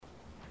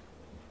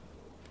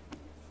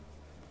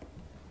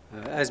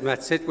As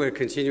Matt said, we're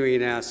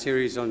continuing in our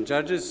series on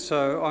Judges,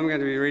 so I'm going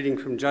to be reading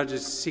from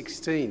Judges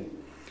 16.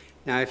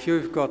 Now, if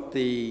you've got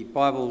the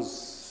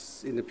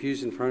Bibles in the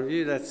pews in front of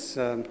you, that's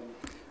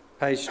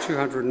page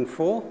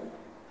 204,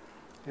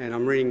 and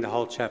I'm reading the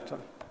whole chapter.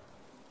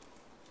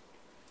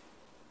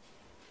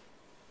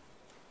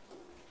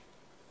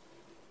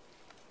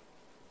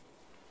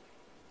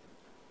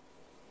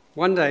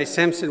 One day,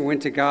 Samson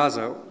went to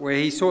Gaza, where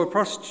he saw a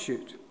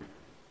prostitute.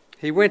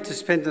 He went to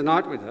spend the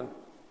night with her.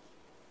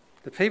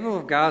 The people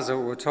of Gaza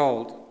were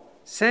told,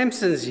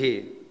 "Samson's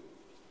here."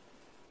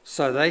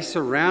 So they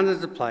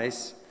surrounded the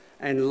place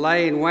and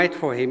lay in wait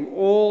for him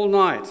all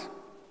night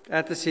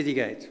at the city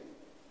gate.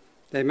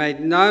 They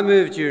made no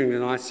move during the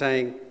night,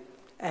 saying,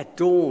 "At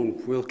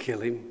dawn we'll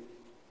kill him."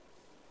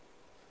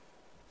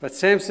 But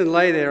Samson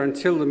lay there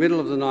until the middle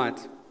of the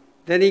night.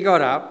 Then he got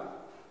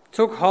up,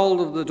 took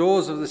hold of the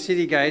doors of the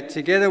city gate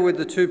together with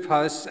the two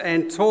posts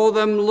and tore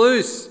them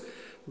loose,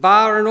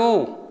 bar and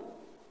all.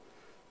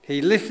 He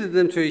lifted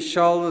them to his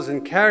shoulders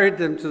and carried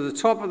them to the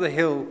top of the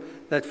hill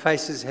that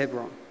faces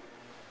Hebron.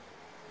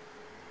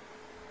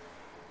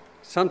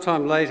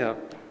 Sometime later,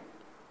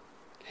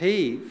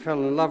 he fell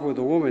in love with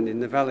a woman in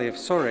the valley of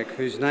Sorek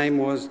whose name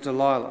was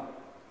Delilah.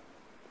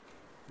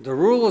 The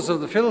rulers of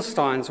the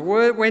Philistines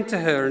went to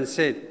her and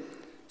said,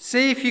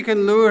 "See if you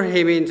can lure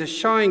him into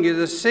showing you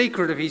the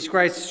secret of his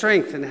great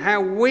strength and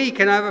how we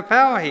can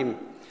overpower him,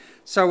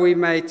 so we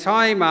may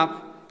tie him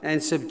up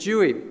and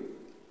subdue him.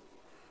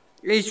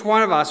 Each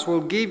one of us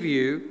will give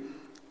you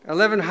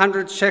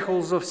 1,100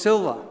 shekels of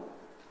silver."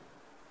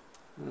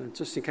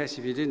 Just in case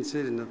if you didn't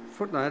see it in the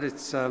footnote,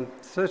 it's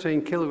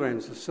 13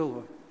 kilograms of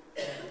silver.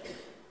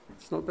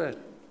 It's not bad.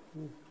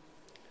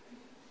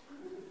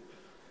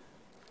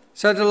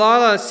 So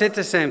Delilah said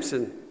to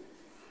Samson,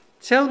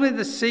 "Tell me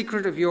the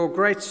secret of your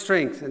great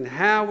strength and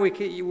how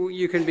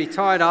you can be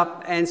tied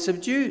up and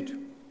subdued."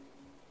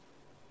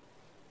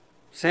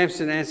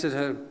 Samson answered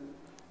her,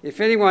 "If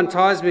anyone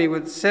ties me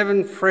with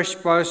 7 fresh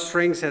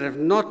bowstrings that have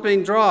not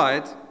been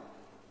dried,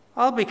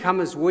 I'll become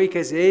as weak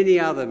as any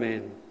other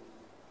man."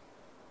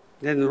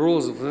 Then the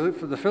rulers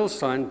of the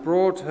Philistine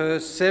brought her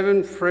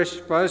 7 fresh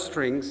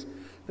bowstrings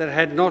that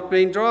had not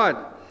been dried,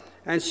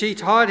 and she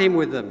tied him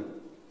with them.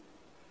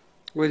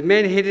 With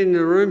men hidden in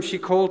the room, she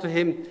called to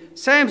him,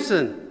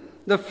 "Samson,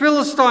 the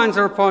Philistines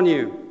are upon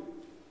you."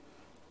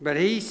 But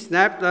he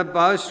snapped the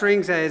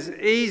bowstrings as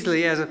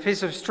easily as a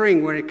piece of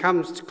string when it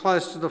comes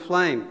close to the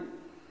flame.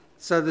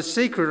 So the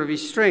secret of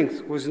his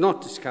strength was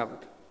not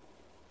discovered.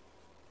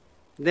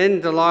 Then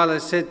Delilah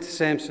said to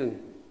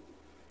Samson,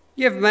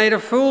 "You've made a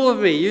fool of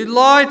me. You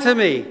lied to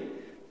me.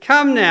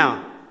 Come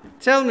now,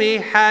 tell me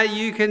how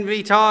you can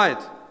be tied."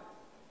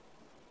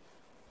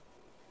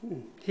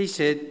 He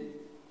said,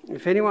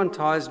 "If anyone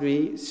ties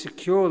me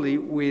securely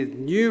with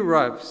new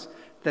ropes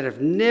that have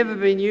never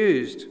been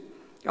used,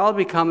 I'll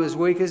become as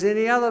weak as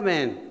any other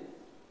man."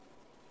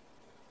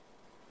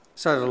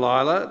 So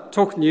Delilah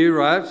took new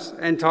ropes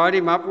and tied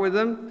him up with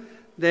them.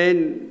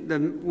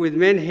 Then, with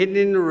men hidden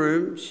in the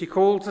room, she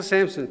called to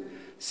Samson,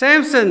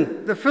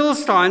 "Samson, the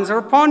Philistines are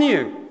upon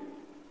you."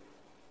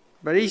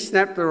 But he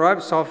snapped the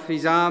ropes off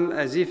his arm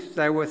as if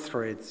they were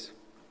threads.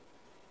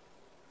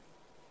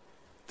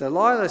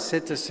 Delilah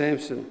said to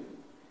Samson,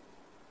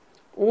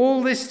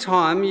 "All this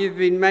time you've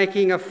been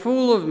making a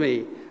fool of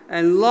me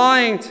and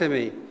lying to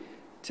me.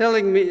 Tell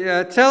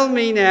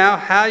me now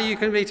how you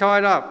can be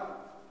tied up."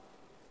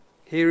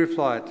 He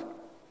replied,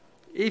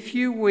 "If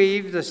you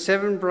weave the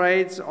 7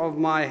 braids of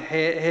my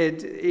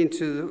head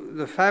into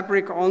the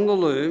fabric on the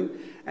loom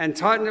and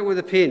tighten it with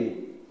a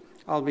pin,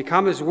 I'll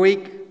become as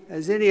weak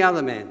as any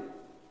other man."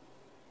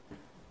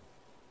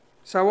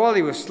 So while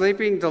he was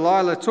sleeping,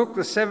 Delilah took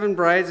the 7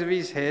 braids of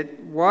his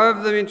head,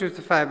 wove them into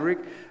the fabric,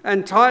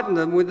 and tightened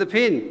them with the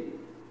pin.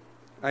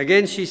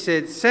 Again she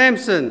said,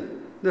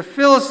 "Samson, the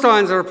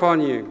Philistines are upon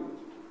you."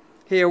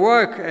 He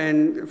awoke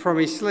from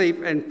his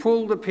sleep and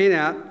pulled the pin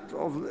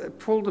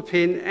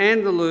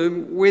and the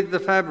loom with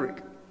the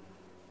fabric.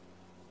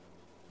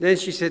 Then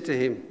she said to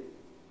him,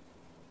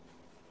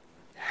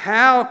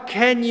 "How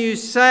can you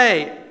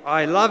say,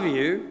 'I love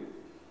you,'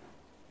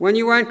 when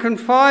you won't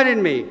confide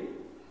in me?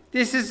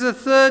 This is the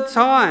 3rd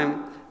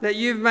time that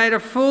you've made a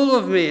fool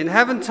of me and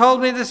haven't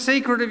told me the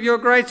secret of your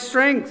great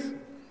strength."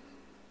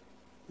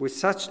 With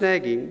such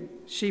nagging,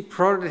 she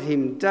prodded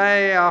him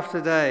day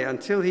after day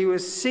until he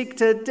was sick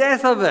to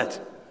death of it.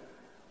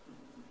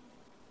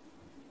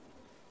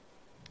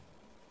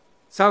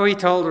 So he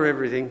told her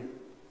everything.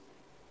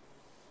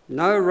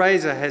 "No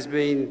razor has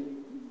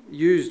been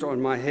used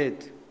on my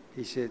head,"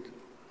 he said,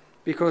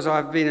 "because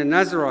I've been a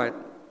Nazirite,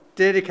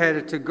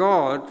 dedicated to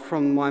God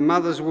from my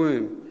mother's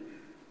womb.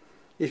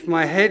 If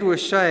my head were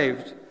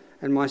shaved,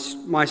 and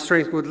my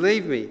strength would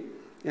leave me,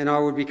 and I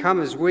would become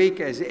as weak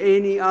as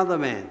any other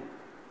man."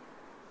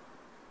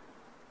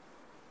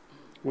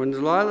 When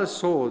Delilah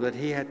saw that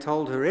he had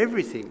told her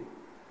everything,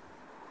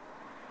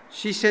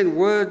 she sent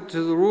word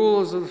to the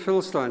rulers of the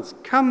Philistines,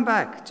 "Come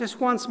back just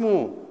once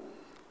more.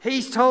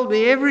 He's told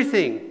me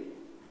everything."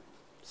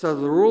 So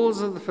the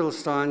rulers of the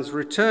Philistines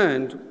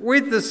returned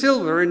with the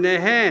silver in their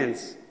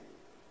hands.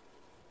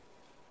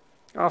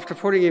 After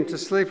putting him to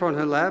sleep on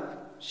her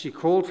lap, she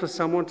called for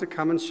someone to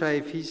come and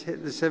shave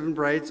the 7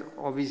 braids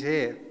of his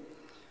hair,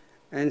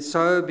 and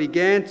so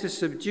began to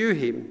subdue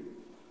him,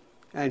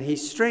 and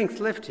his strength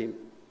left him.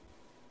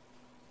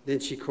 Then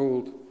she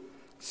called,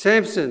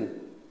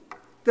 "Samson,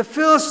 the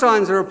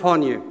Philistines are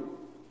upon you."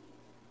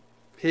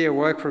 He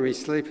awoke from his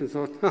sleep and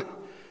thought,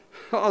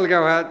 "I'll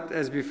go out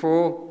as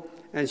before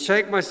and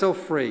shake myself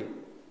free."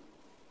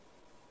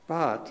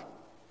 But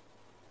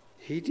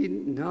he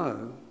didn't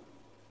know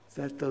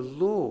that the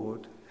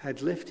Lord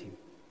had left him.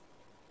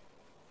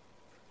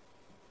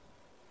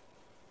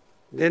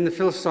 Then the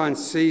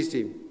Philistines seized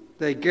him.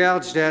 They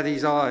gouged out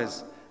his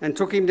eyes and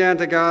took him down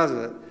to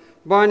Gaza,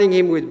 binding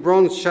him with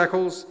bronze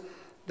shackles.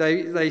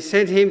 They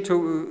sent him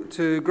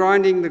to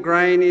grinding the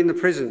grain in the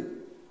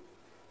prison.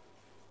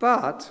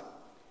 But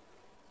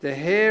the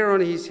hair on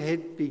his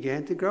head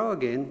began to grow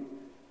again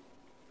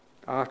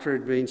after it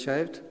had been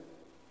shaved.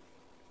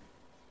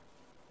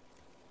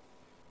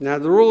 Now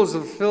the rulers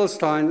of the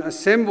Philistines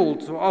assembled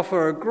to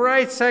offer a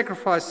great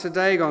sacrifice to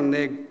Dagon,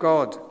 their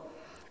god,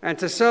 and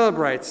to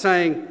celebrate,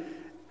 saying,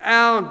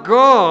 "Our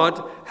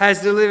God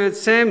has delivered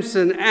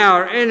Samson,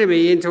 our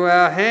enemy, into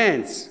our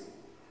hands."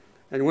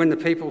 And when the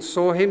people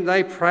saw him,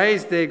 they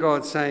praised their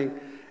God, saying,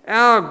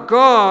 "Our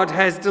God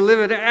has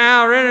delivered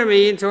our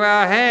enemy into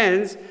our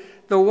hands,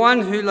 the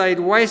one who laid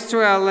waste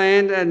to our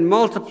land and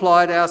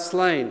multiplied our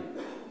slain."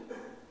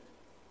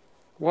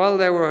 While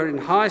they were in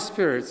high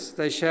spirits,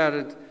 they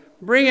shouted,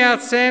 "Bring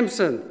out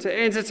Samson to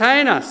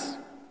entertain us."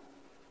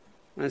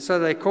 And so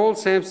they called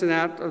Samson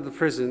out of the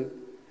prison,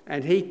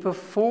 and he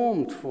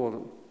performed for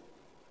them.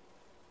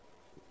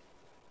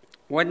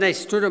 When they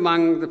stood him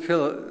among the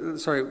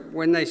pillars,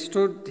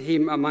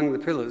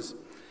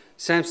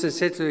 Samson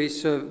said to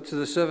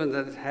the servant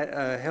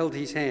that held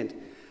his hand,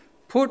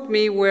 "Put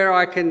me where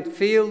I can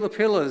feel the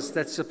pillars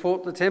that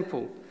support the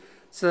temple,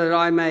 so that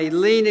I may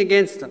lean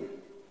against them."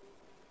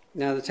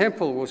 Now the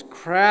temple was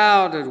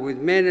crowded with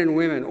men and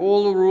women.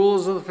 All the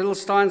rulers of the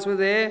Philistines were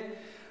there,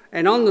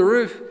 and on the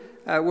roof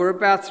were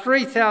about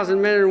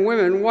 3,000 men and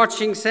women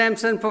watching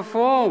Samson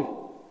perform.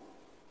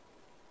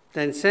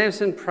 Then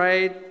Samson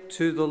prayed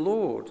to the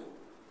Lord,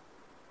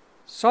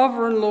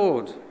 "Sovereign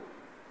Lord,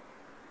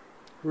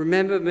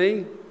 remember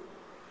me.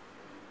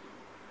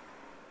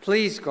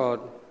 Please, God,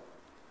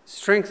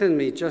 strengthen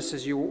me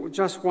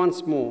just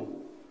once more,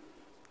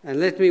 and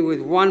let me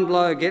with one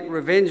blow get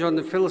revenge on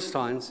the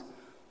Philistines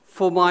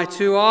for my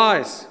 2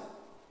 eyes."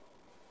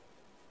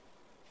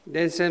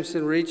 Then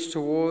Samson reached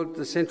toward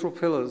the central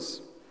pillars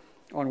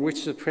on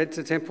which the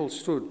temple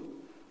stood,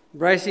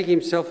 bracing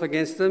himself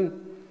against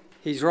them,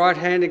 his right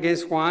hand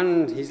against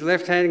one, his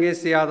left hand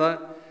against the other.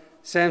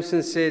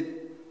 Samson said,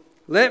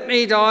 "Let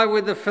me die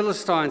with the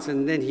Philistines."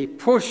 And then he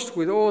pushed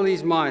with all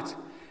his might,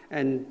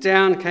 and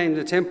down came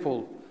the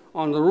temple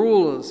on the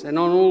rulers and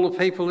on all the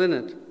people in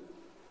it.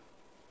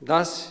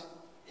 Thus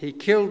he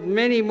killed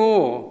many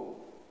more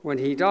when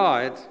he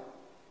died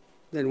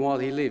than while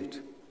he lived.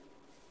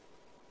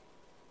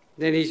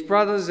 Then his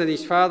brothers and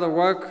his father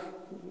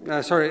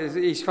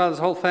his father's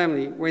whole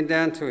family went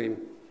down to him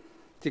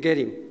to get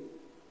him.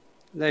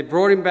 They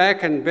brought him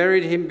back and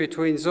buried him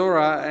between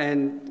Zorah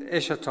and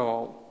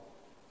Eshtaol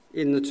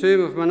in the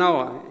tomb of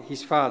Manoah,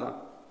 his father.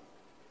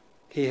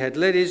 He had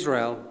led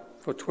Israel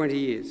for 20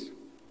 years.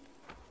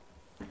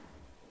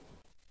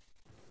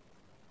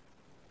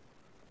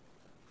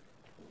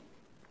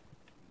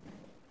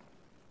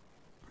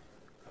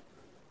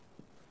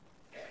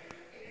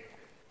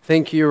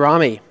 Thank you,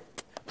 Rami.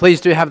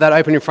 Please do have that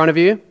open in front of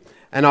you,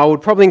 and I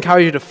would probably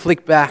encourage you to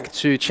flick back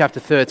to chapter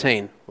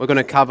 13. We're going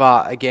to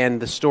cover again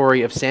the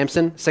story of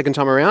Samson, second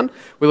time around.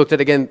 We looked at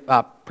it again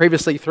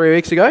previously 3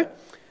 weeks ago,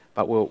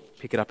 but we'll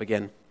pick it up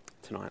again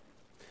tonight.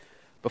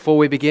 Before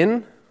we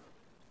begin,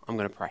 I'm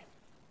going to pray.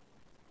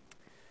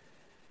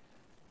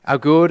 Our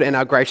good and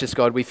our gracious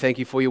God, we thank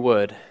you for your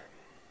word.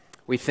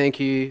 We thank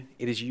you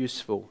it is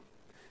useful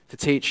for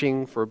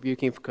teaching, for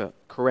rebuking, for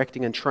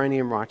correcting and training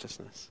in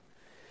righteousness.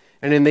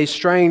 And in these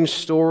strange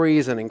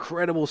stories and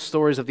incredible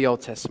stories of the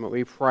Old Testament,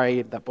 we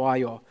pray that by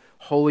your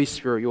Holy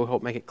Spirit, you'll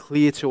help make it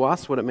clear to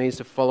us what it means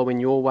to follow in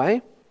your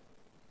way,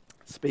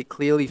 speak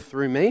clearly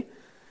through me,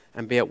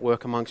 and be at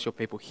work amongst your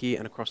people here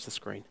and across the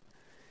screen.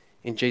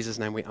 In Jesus'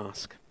 name we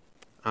ask.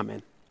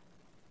 Amen.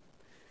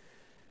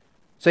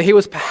 So he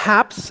was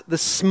perhaps the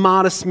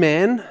smartest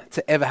man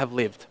to ever have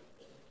lived.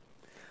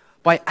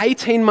 By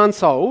 18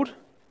 months old,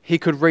 he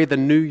could read the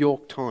New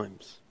York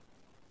Times.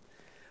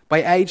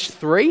 By age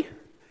 3,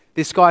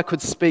 this guy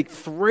could speak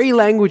 3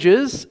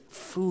 languages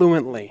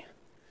fluently.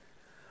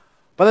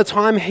 By the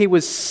time he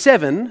was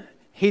 7,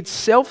 he'd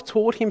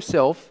self-taught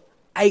himself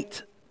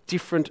 8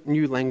 different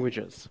new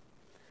languages.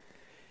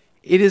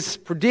 It is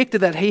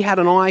predicted that he had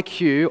an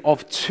IQ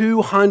of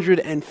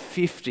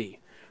 250.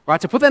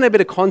 Right? To put that in a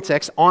bit of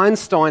context,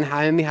 Einstein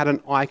only had an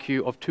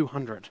IQ of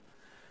 200.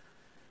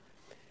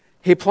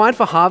 He applied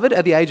for Harvard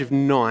at the age of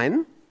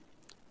 9.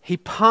 He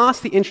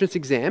passed the entrance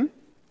exam,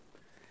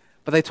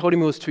 but they told him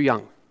he was too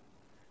young,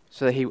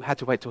 so he had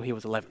to wait till he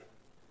was 11.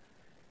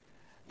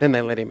 Then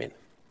they let him in.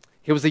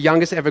 He was the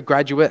youngest ever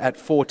graduate at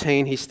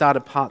 14. He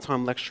started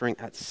part-time lecturing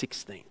at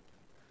 16.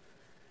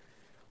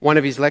 One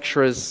of his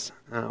lecturers,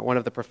 one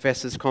of the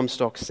professors,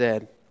 Comstock,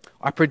 said,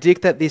 "I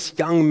predict that this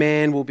young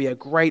man will be a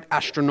great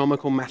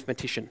astronomical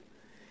mathematician.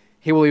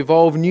 He will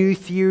evolve new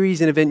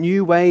theories and invent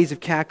new ways of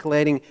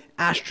calculating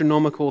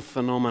astronomical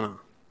phenomena."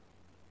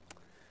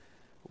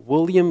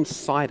 William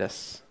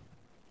Sidus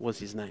was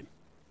his name.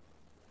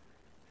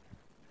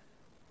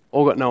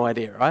 All got no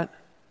idea, right?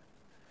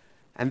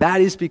 And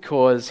that is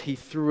because he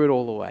threw it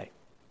all away.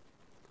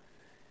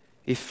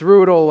 He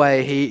threw it all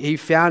away. He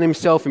found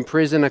himself in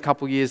prison a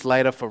couple years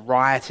later for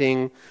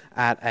rioting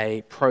at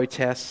a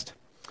protest.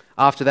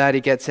 After that,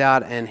 he gets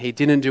out and he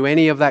didn't do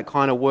any of that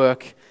kind of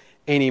work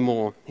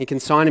anymore. He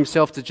consigned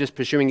himself to just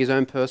pursuing his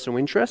own personal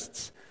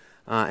interests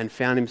and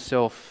found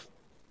himself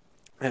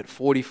at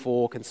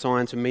 44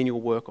 consigned to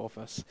menial work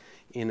office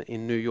in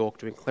New York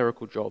doing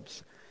clerical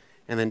jobs,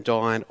 and then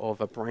died of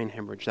a brain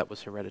hemorrhage that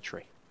was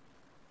hereditary.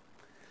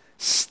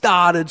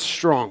 Started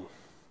strong,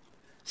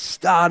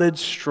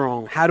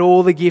 had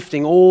all the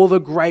gifting, all the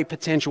great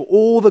potential,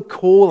 all the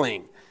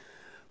calling,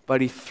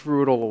 but he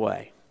threw it all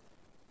away.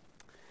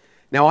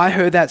 Now, I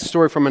heard that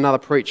story from another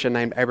preacher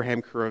named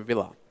Abraham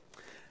Kuravilla,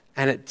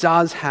 and it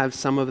does have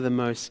some of the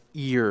most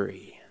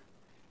eerie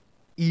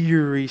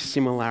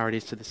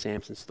similarities to the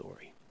Samson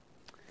story.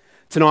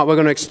 Tonight, we're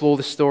going to explore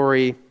the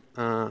story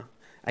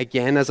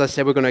again. As I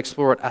said, we're going to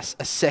explore it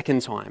a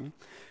second time,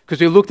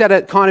 because we looked at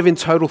it kind of in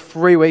total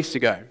 3 weeks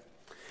ago.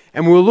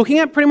 And we were looking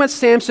at pretty much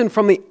Samson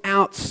from the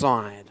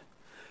outside,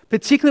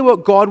 particularly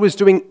what God was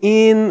doing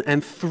in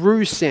and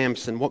through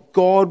Samson, what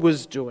God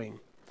was doing.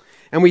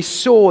 And we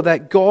saw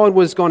that God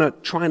was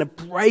trying to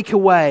break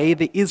away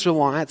the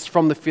Israelites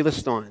from the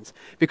Philistines,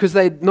 because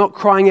they're not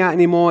crying out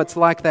anymore. It's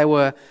like they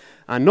were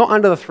not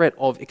under the threat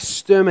of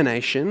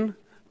extermination,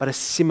 but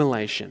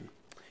assimilation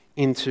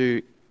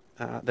into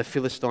the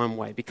Philistine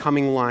way,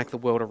 becoming like the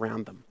world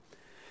around them.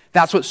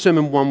 That's what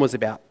Sermon 1 was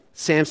about,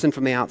 Samson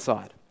from the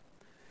outside.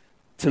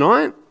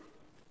 Tonight,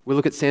 we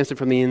look at Samson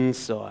from the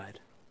inside.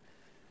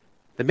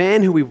 The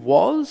man who he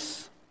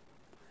was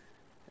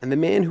and the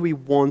man who he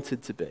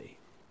wanted to be.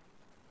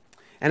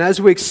 And as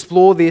we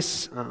explore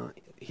this,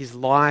 his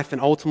life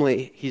and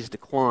ultimately his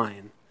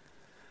decline,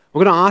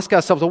 we're going to ask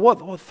ourselves,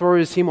 what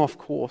throws him off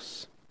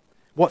course?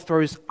 What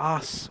throws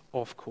us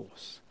off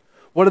course?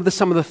 What are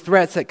some of the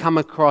threats that come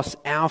across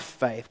our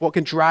faith? What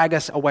can drag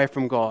us away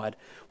from God?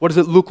 What does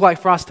it look like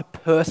for us to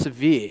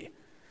persevere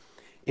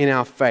in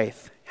our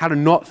faith? How to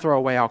not throw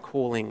away our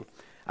calling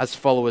as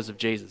followers of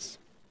Jesus.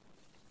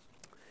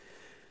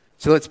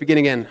 So let's begin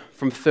again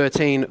from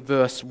 13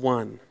 verse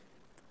 1.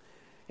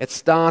 It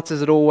starts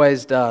as it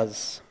always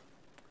does.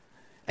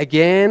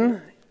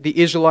 Again,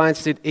 the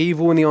Israelites did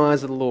evil in the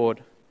eyes of the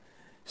Lord.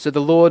 So the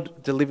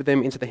Lord delivered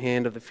them into the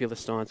hand of the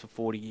Philistines for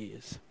 40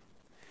 years.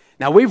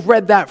 Now we've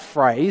read that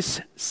phrase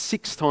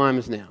 6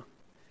 times now.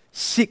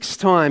 6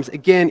 times,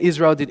 again,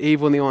 Israel did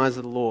evil in the eyes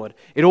of the Lord.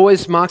 It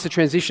always marks a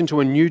transition to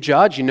a new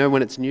judge. You know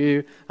when it's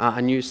new, a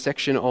new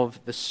section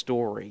of the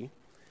story.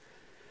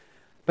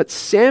 But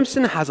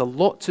Samson has a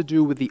lot to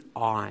do with the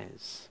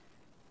eyes.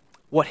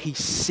 What he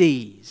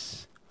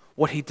sees,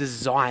 what he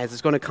desires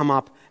is going to come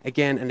up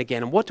again and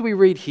again. And what do we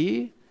read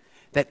here?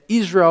 That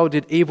Israel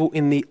did evil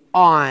in the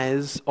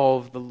eyes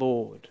of the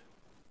Lord.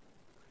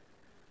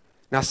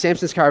 Now,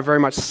 Samson's character very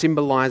much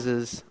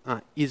symbolizes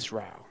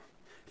Israel.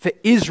 For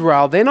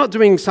Israel, they're not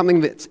doing something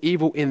that's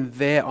evil in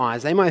their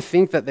eyes. They might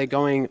think that they're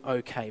going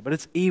okay, but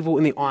it's evil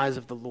in the eyes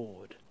of the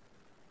Lord.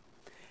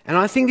 And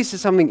I think this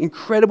is something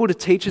incredible to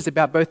teach us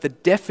about both the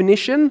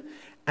definition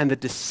and the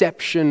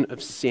deception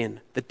of sin.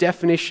 The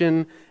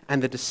definition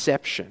and the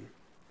deception.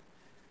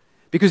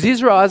 Because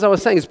Israel, as I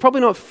was saying, is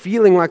probably not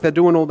feeling like they're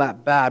doing all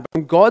that bad. But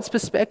from God's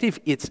perspective,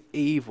 it's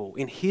evil.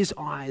 In his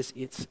eyes,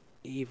 it's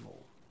evil.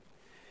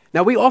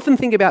 Now, we often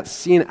think about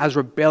sin as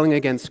rebelling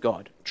against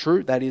God.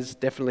 True, that is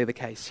definitely the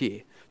case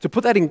here. To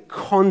put that in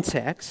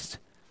context,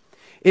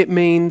 it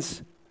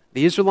means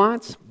the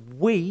Israelites,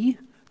 we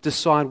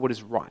decide what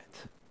is right,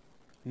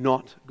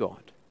 not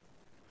God.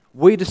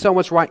 We decide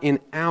what's right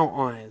in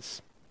our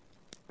eyes.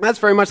 That's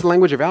very much the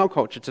language of our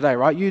culture today,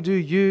 right? You do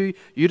you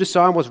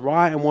decide what's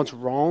right and what's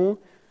wrong.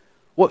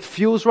 What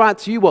feels right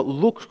to you, what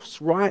looks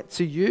right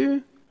to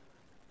you,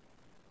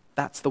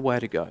 that's the way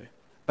to go.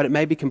 But it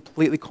may be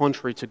completely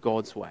contrary to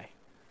God's way.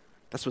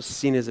 That's what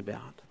sin is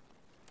about.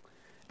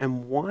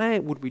 And why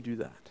would we do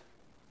that?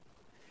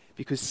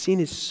 Because sin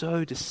is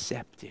so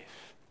deceptive.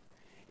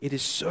 It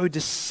is so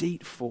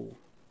deceitful.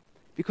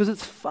 Because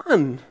it's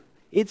fun.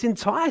 It's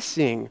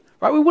enticing.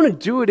 Right? We wouldn't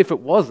do it if it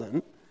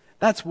wasn't.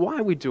 That's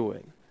why we do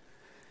it.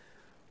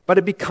 But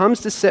it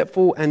becomes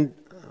deceitful and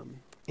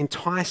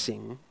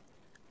enticing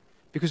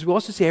because we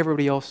also see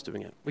everybody else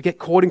doing it. We get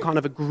caught in kind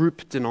of a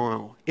group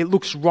denial. It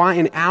looks right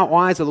in our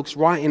eyes. It looks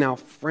right in our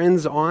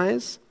friends'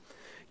 eyes.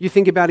 You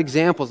think about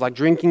examples like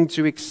drinking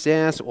to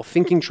excess or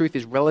thinking truth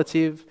is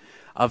relative,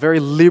 a very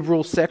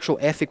liberal sexual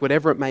ethic,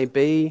 whatever it may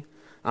be,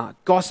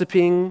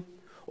 gossiping,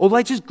 Or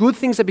like just good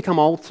things that become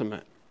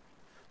ultimate?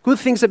 Good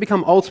things that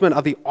become ultimate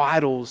are the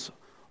idols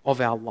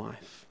of our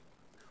life.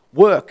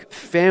 Work,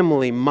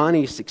 family,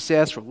 money,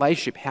 success,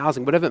 relationship,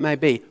 housing, whatever it may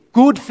be.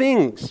 Good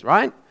things,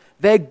 right?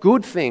 They're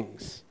good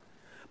things.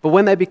 But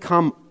when they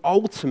become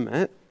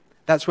ultimate,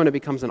 that's when it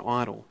becomes an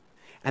idol.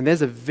 And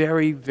there's a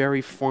very,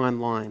 very fine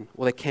line,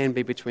 or there can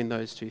be, between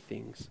those two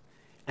things.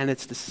 And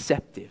it's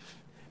deceptive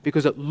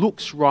because it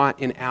looks right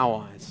in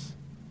our eyes,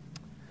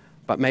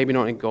 but maybe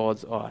not in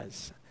God's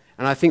eyes.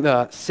 And I think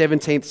the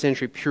 17th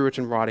century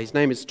Puritan writer, his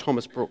name is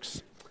Thomas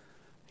Brooks,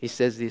 he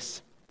says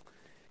this: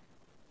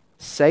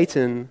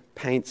 Satan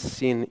paints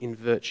sin in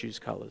virtue's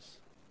colours.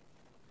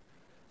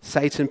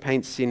 Satan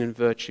paints sin in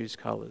virtue's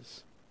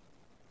colours.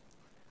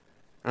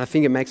 And I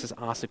think it makes us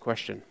ask the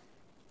question,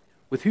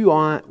 with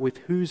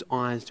whose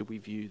eyes do we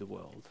view the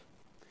world?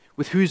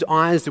 With whose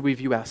eyes do we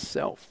view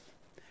ourselves?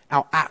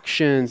 Our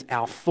actions,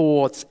 our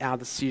thoughts, our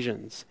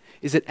decisions.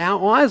 Is it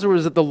our eyes or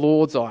is it the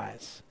Lord's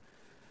eyes?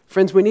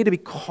 Friends, we need to be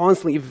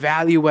constantly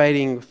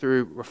evaluating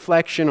through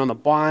reflection on the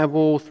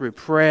Bible, through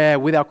prayer,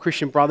 with our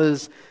Christian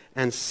brothers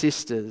and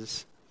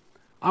sisters.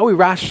 Are we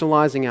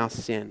rationalizing our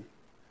sin?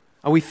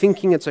 Are we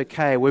thinking it's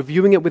okay? We're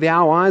viewing it with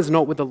our eyes,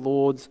 not with the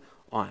Lord's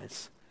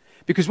eyes.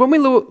 Because when we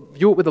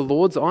view it with the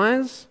Lord's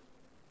eyes,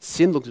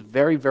 sin looks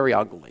very, very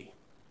ugly.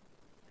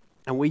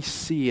 And we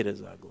see it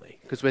as ugly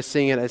because we're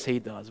seeing it as He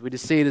does. We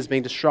just see it as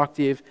being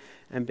destructive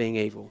and being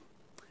evil.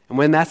 And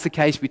when that's the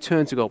case, we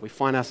turn to God. We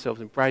find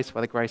ourselves embraced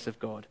by the grace of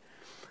God.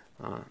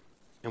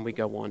 And we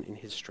go on in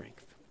His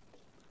strength.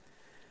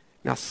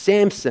 Now,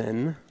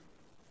 Samson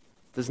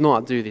does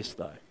not do this,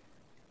 though.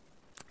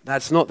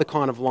 That's not the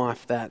kind of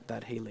life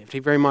that he lived. He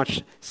very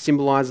much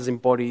symbolizes,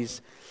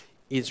 embodies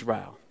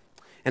Israel.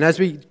 And as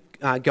we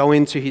go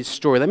into his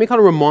story, let me kind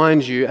of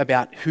remind you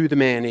about who the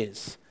man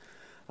is.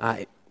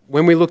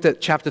 When we looked at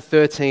chapter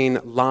 13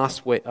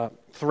 last week,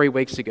 3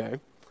 weeks ago,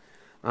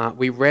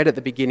 we read at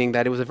the beginning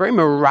that it was a very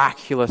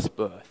miraculous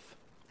birth,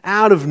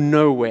 out of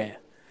nowhere,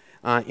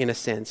 in a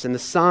sense. And the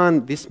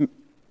son, this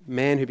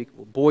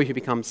boy who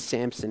becomes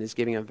Samson, is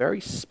giving a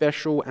very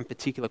special and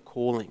particular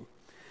calling.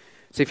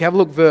 So if you have a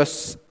look,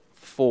 verse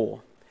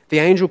 4, the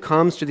angel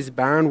comes to this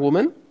barren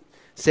woman,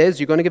 says,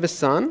 "You're going to give a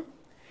son,"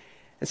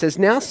 and says,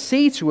 "Now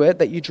see to it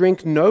that you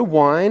drink no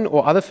wine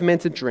or other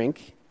fermented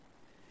drink,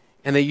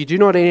 and that you do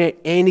not eat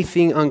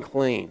anything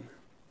unclean.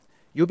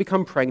 You'll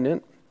become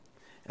pregnant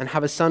and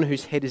have a son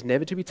whose head is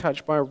never to be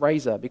touched by a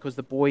razor, because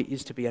the boy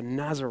is to be a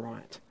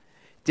Nazarite,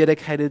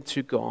 dedicated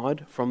to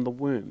God from the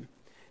womb.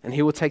 And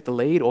he will take the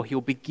lead, or he'll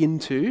begin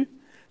to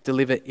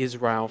deliver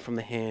Israel from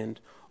the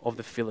hand of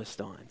the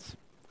Philistines."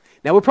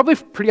 Now, we're probably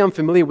pretty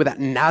unfamiliar with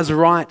that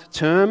Nazarite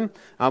term.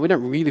 We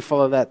don't really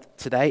follow that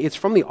today. It's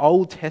from the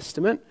Old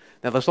Testament.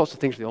 Now, there's lots of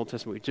things from the Old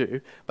Testament we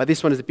do, but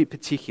this one is a bit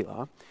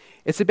particular.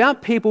 It's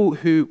about people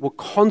who were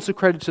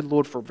consecrated to the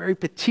Lord for a very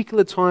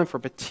particular time, for a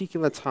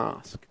particular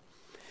task.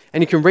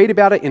 And you can read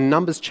about it in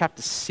Numbers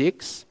chapter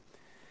 6.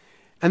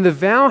 And the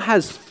vow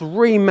has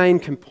 3 main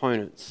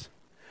components.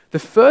 The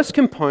first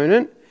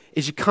component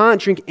is you can't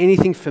drink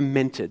anything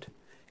fermented,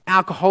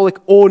 alcoholic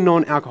or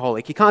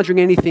non-alcoholic. You can't drink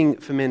anything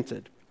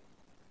fermented.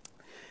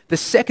 The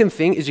second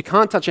thing is you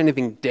can't touch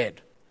anything dead,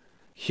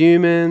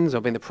 humans,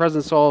 or be in the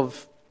presence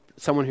of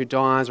someone who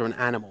dies, or an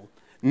animal.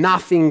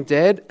 Nothing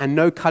dead, and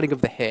no cutting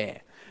of the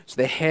hair. So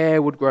their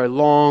hair would grow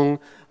long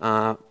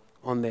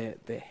on their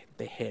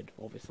head,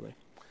 obviously.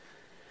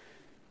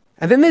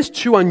 And then there's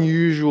 2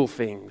 unusual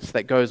things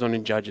that goes on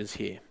in Judges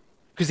here.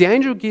 Because the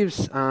angel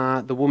gives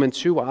the woman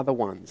 2 other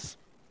ones.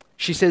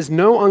 She says,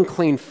 no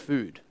unclean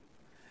food.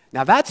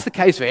 Now that's the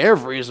case for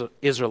every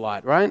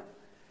Israelite, right?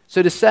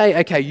 So to say,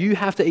 okay, you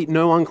have to eat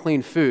no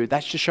unclean food,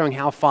 that's just showing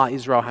how far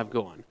Israel have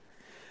gone.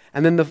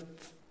 And then the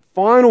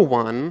final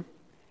one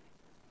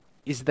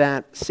is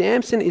that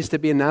Samson is to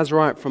be a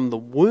Nazarite from the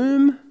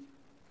womb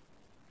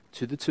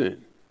to the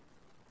tomb.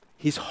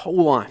 His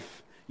whole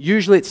life.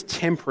 Usually it's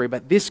temporary,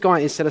 but this guy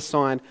is set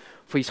aside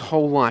for his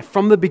whole life.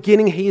 From the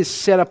beginning, he is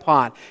set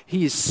apart.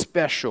 He is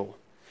special.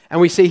 And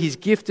we see he's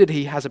gifted,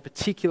 he has a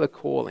particular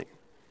calling.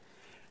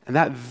 And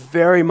that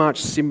very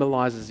much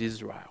symbolizes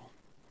Israel.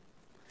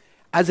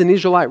 As an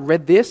Israelite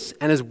read this,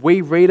 and as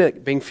we read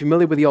it, being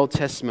familiar with the Old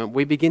Testament,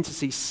 we begin to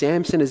see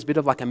Samson as a bit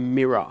of like a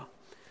mirror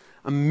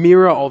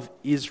of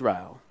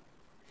Israel.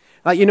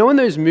 Like, you know, in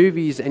those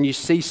movies and you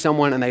see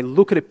someone and they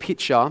look at a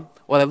picture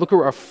or they look at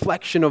a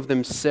reflection of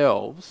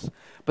themselves,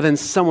 but then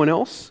someone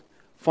else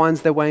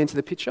finds their way into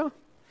the picture?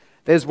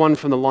 There's one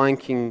from The Lion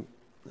King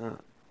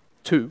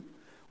 2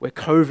 where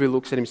Kovu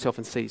looks at himself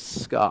and sees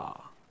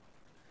Scar.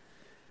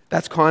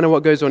 That's kind of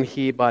what goes on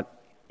here, but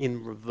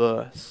in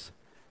reverse.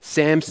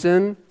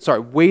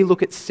 We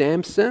look at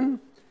Samson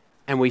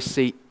and we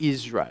see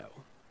Israel.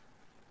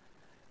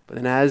 But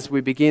then as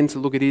we begin to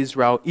look at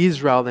Israel,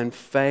 Israel then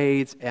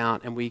fades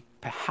out and we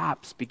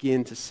perhaps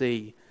begin to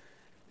see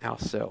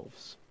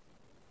ourselves.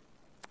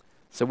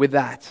 So with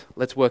that,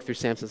 let's work through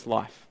Samson's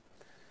life.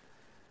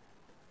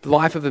 The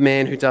life of a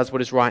man who does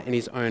what is right in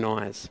his own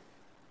eyes.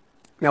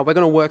 Now, we're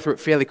going to work through it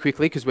fairly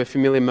quickly because we're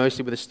familiar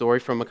mostly with the story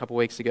from a couple of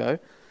weeks ago.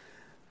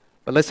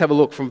 But let's have a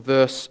look from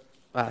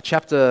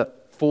chapter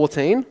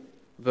 14,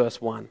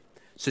 verse 1.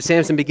 So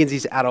Samson begins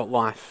his adult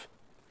life.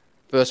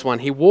 Verse 1,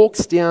 he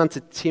walks down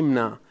to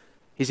Timnah.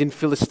 He's in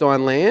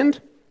Philistine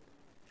land,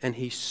 and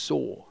he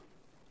sees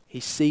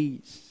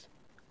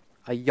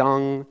a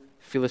young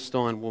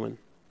Philistine woman.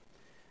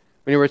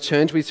 When he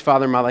returned to his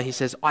father and mother, he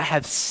says, I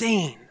have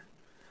seen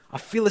a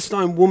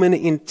Philistine woman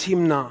in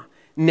Timnah.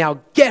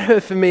 Now get her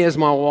for me as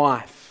my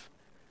wife.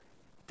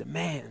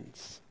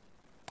 Demands.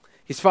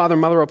 His father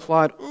and mother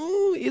replied,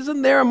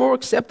 isn't there a more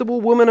acceptable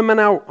woman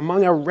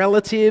among our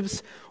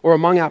relatives or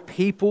among our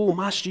people?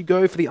 Must you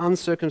go for the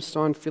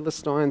uncircumcised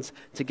Philistines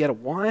to get a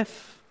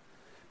wife?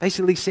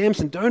 Basically,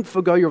 Samson, don't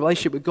forgo your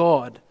relationship with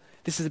God.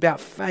 This is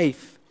about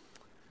faith.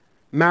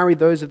 Marry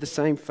those of the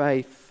same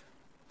faith.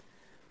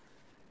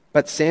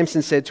 But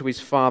Samson said to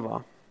his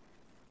father,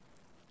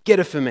 get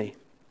her for me.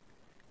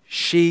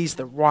 She's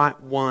the right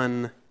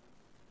one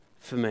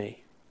for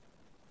me.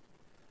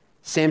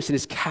 Samson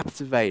is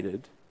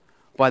captivated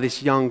by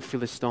this young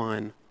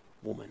Philistine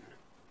woman.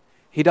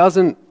 He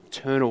doesn't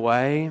turn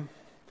away.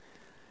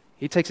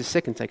 He takes a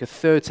second take, a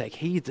third take.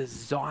 He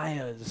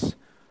desires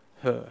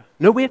her.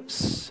 No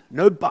ifs,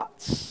 no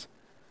buts,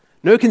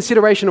 no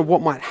consideration of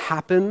what might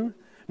happen,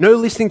 no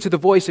listening to the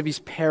voice of his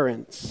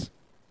parents.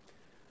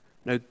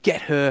 No,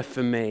 get her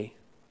for me.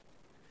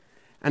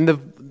 And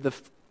the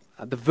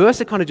verse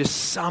that kind of just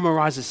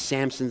summarizes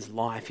Samson's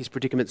life, his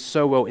predicament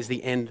so well, is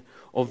the end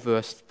of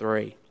verse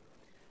 3.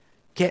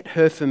 Get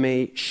her for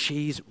me,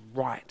 she's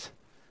right.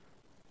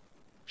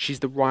 She's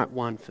the right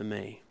one for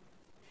me.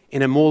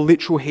 In a more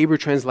literal Hebrew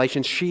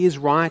translation, she is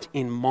right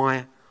in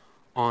my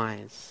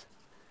eyes.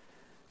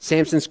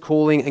 Samson's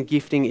calling and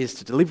gifting is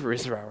to deliver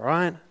Israel,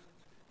 right?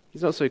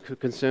 He's not so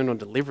concerned on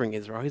delivering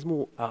Israel. He's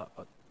more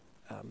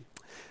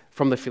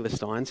from the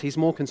Philistines. He's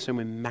more concerned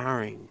with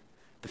marrying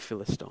the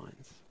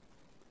Philistines.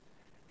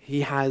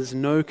 He has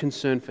no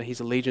concern for his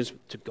allegiance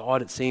to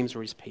God, it seems,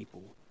 or his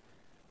people.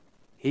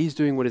 He's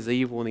doing what is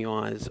evil in the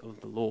eyes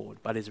of the Lord,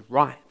 but is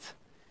right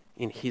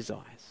in his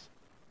eyes.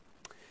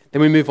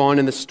 Then we move on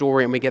in the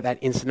story and we get that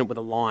incident with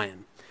a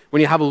lion.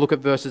 When you have a look at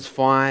verses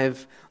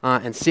 5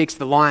 and 6,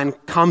 the lion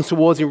comes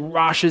towards him,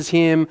 rushes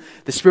him.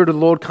 The Spirit of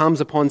the Lord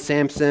comes upon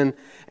Samson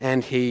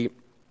and he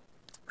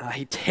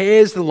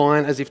tears the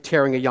lion as if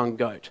tearing a young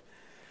goat.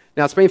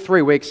 Now, it's been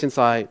 3 weeks since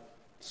I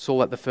saw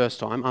that the first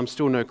time. I'm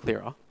still no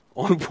clearer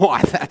on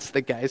why that's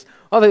the case.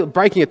 I think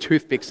breaking a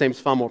toothpick seems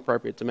far more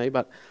appropriate to me,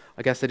 but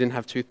I guess they didn't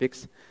have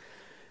toothpicks.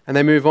 And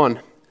they move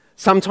on.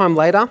 Sometime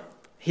later,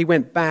 he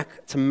went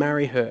back to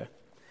marry her.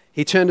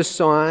 He turned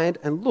aside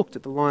and looked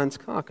at the lion's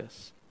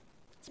carcass.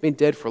 It's been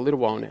dead for a little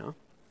while now.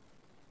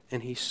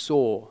 And he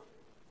saw,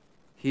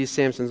 here's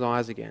Samson's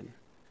eyes again.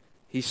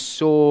 He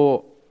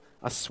saw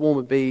a swarm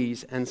of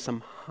bees and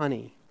some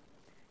honey.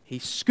 He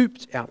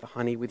scooped out the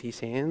honey with his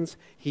hands.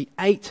 He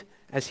ate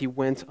as he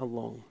went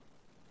along.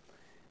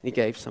 And he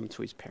gave some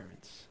to his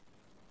parents.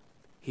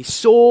 He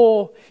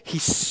saw, he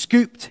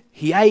scooped,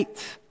 he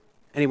ate,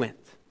 and he went.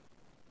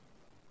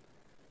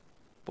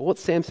 But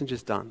what's Samson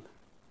just done?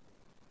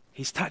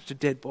 He's touched a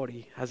dead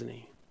body, hasn't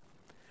he?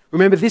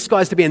 Remember, this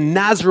guy's to be a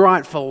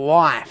Nazirite for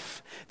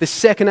life. The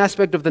second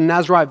aspect of the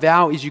Nazirite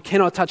vow is you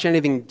cannot touch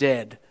anything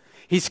dead.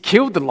 He's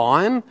killed the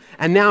lion,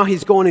 and now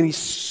he's gone and he's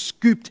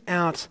scooped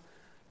out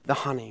the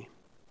honey.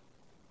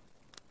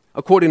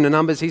 According to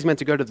Numbers, he's meant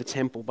to go to the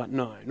temple, but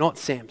no, not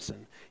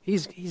Samson.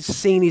 He's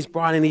seen his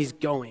bride and he's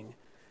going.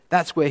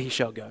 That's where he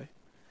shall go.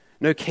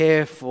 No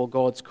care for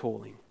God's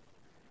calling.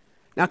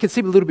 Now, it can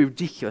seem a little bit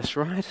ridiculous,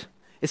 right?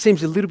 It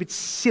seems a little bit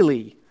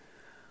silly.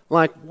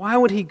 Like, why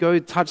would he go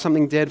touch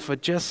something dead for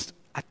just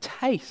a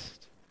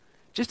taste?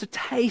 Just a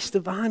taste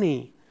of the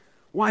honey.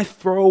 Why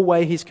throw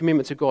away his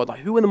commitment to God? Like,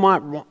 who in the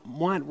right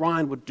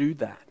mind would do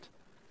that?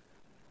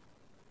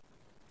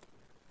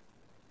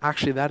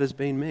 Actually, that has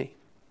been me.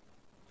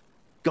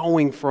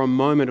 Going for a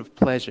moment of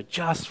pleasure,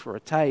 just for a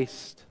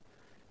taste.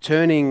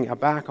 Turning a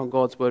back on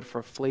God's word for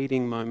a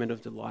fleeting moment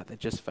of delight that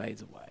just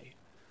fades away.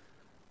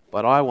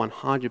 But I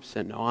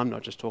 100% know I'm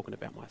not just talking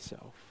about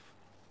myself.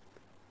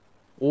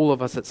 All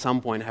of us at some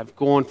point have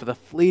gone for the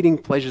fleeting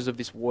pleasures of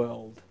this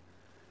world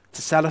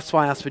to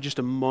satisfy us for just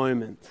a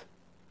moment.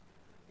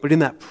 But in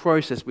that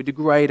process, we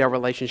degrade our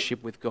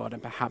relationship with God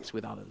and perhaps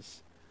with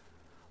others.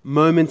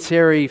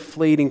 Momentary,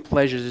 fleeting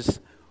pleasures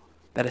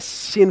that are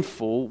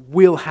sinful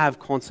will have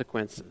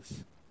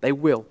consequences. They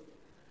will.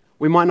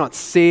 We might not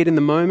see it in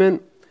the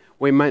moment.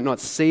 We might not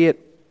see it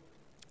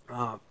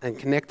and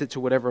connect it to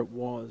whatever it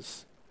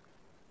was.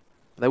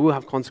 But they will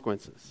have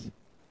consequences.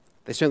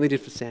 They certainly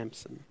did for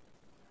Samson.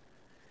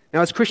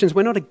 Now, as Christians,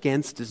 we're not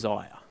against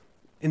desire.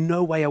 In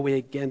no way are we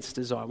against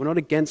desire. We're not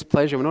against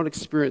pleasure. We're not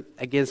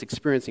against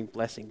experiencing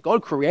blessing.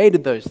 God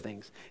created those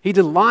things. He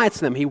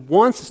delights in them. He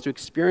wants us to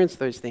experience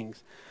those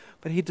things.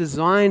 But He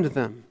designed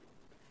them.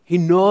 He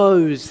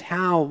knows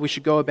how we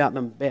should go about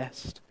them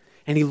best.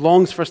 And He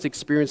longs for us to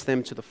experience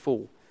them to the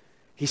full.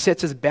 He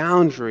sets us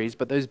boundaries,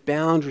 but those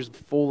boundaries have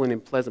fallen in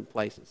pleasant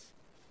places.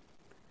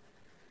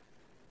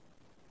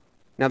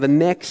 Now, the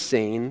next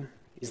scene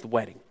is the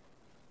wedding.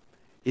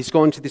 He's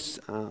gone to this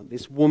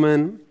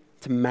woman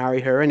to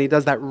marry her, and he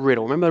does that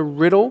riddle. Remember the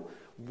riddle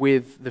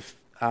with the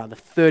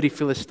 30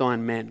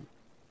 Philistine men?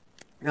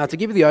 Now, to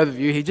give you the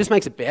overview, he just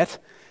makes a bet.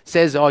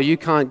 Says, "Oh, you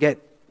can't get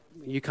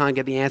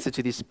the answer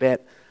to this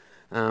bet,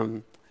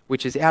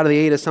 which is out of the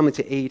eater something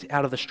to eat,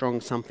 out of the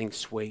strong something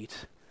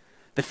sweet."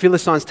 The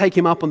Philistines take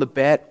him up on the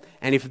bet,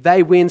 and if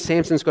they win,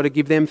 Samson's got to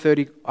give them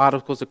 30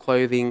 articles of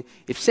clothing.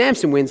 If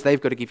Samson wins,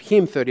 they've got to give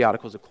him 30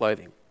 articles of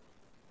clothing.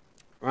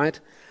 Right?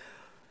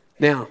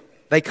 Now,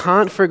 they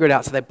can't figure it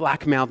out, so they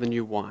blackmail the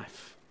new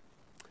wife.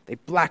 They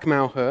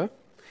blackmail her,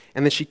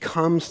 and then she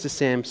comes to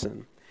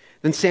Samson.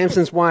 Then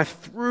Samson's wife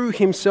threw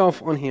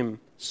himself on him,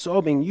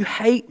 sobbing, "You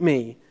hate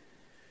me.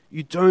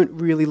 You don't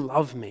really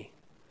love me."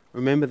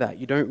 Remember that.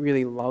 You don't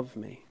really love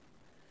me.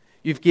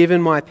 "You've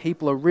given my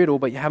people a riddle,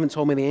 but you haven't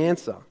told me the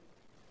answer."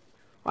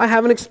 "I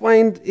haven't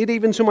explained it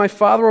even to my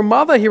father or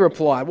mother," he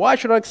replied. "Why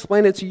should I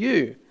explain it to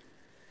you?"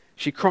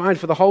 She cried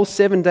for the whole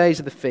 7 days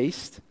of the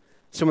feast.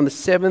 So on the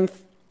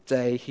seventh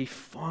day, he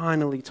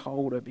finally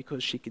told her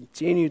because she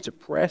continued to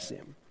press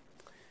him.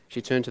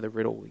 She turned to the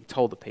riddle. He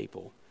told the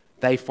people.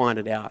 They find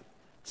it out.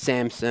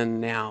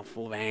 Samson, now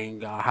full of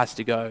anger, has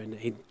to go, and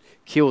he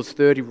kills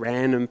 30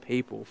 random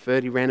people,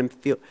 30 random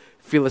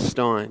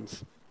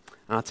Philistines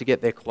to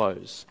get their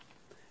clothes,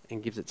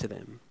 and gives it to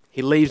them.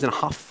 He leaves in a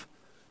huff,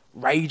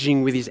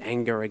 raging with his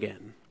anger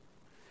again.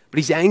 But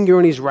his anger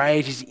and his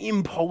rage, his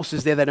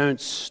impulses there, they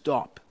don't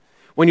stop.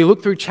 When you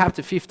look through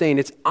chapter 15,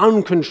 it's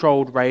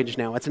uncontrolled rage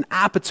now. It's an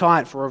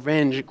appetite for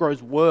revenge. It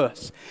grows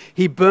worse.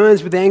 He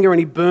burns with anger and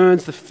he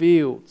burns the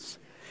fields.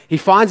 He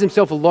finds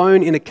himself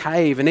alone in a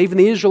cave, and even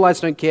the Israelites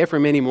don't care for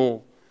him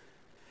anymore.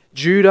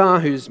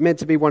 Judah, who's meant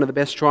to be one of the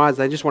best tribes,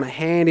 they just want to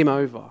hand him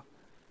over.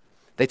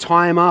 They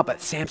tie him up,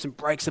 but Samson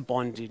breaks the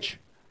bondage.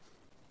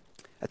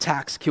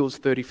 Attacks, kills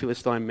 30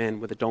 Philistine men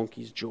with a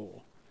donkey's jaw.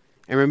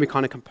 And remember, he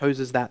kind of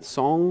composes that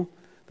song.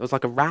 There was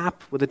like a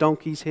rap with a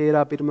donkey's head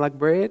up, eat him like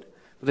bread.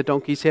 With a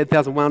donkey's head,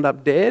 1,000 wound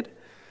up dead.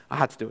 I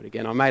had to do it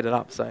again. I made it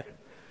up, so.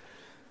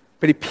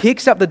 But he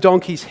picks up the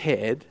donkey's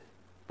head,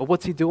 but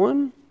what's he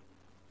doing?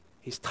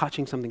 He's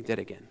touching something dead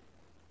again.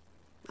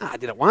 I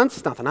did it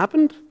once, nothing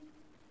happened.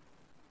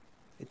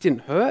 It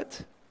didn't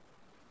hurt.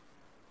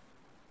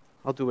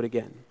 I'll do it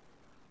again.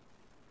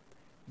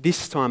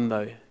 This time,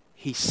 though,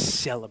 he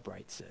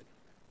celebrates it.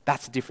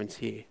 That's the difference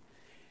here.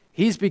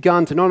 He's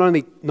begun to not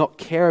only not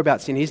care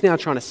about sin, he's now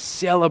trying to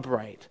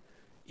celebrate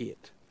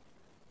it.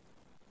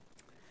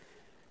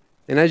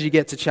 Then as you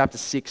get to chapter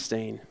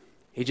 16,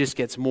 he just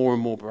gets more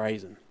and more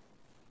brazen.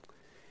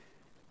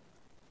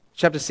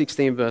 Chapter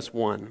 16, verse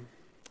 1.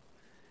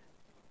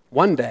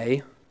 One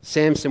day,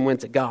 Samson went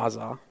to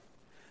Gaza.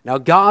 Now,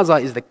 Gaza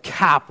is the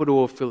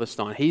capital of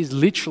Philistine. He's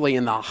literally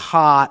in the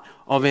heart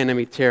of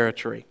enemy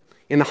territory.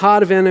 In the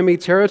heart of enemy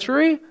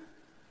territory,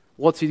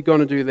 what's he going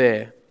to do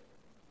there?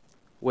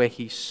 Where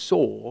he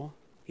saw,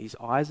 his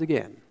eyes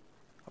again,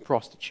 a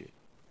prostitute.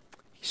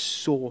 He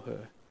saw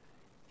her.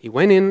 He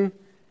went in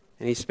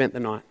and he spent the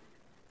night.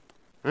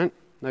 Right?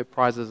 No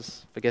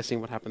prizes for guessing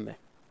what happened there.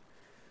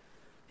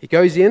 He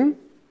goes in.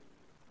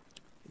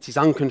 It's his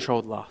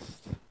uncontrolled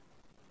lust.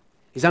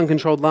 His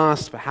uncontrolled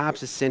lust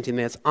perhaps has sent him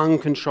there. It's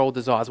uncontrolled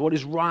desires, what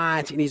is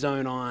right in his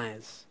own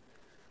eyes.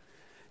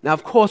 Now,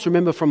 of course,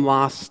 remember from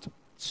last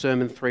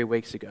sermon 3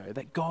 weeks ago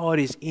that God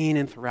is in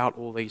and throughout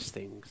all these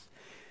things.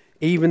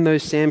 Even though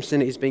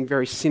Samson is being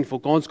very sinful,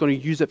 God's going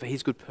to use it for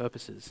his good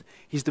purposes.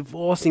 He's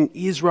divorcing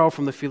Israel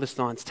from the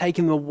Philistines,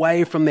 taking them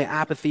away from their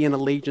apathy and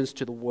allegiance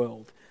to the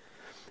world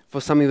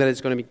for something that is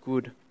going to be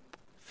good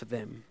for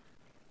them.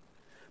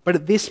 But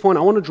at this point,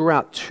 I want to draw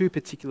out two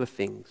particular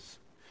things.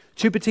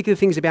 Two particular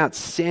things about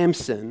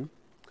Samson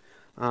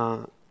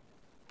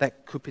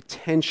that could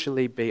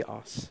potentially be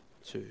us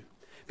too.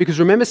 Because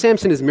remember,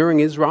 Samson is mirroring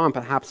Israel and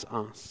perhaps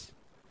us.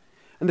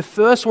 And the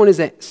first one is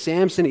that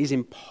Samson is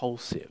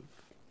impulsive.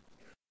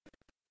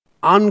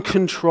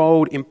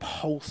 Uncontrolled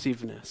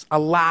impulsiveness, a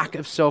lack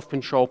of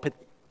self-control,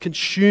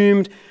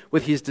 consumed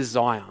with his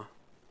desire.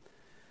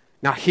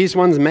 Now, his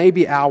ones may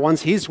be our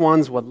ones. His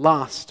ones were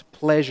lust,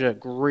 pleasure,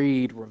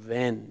 greed,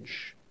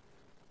 revenge.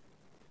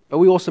 But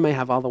we also may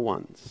have other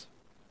ones.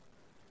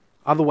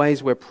 Other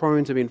ways we're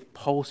prone to be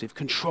impulsive,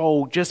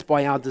 controlled just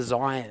by our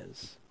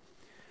desires.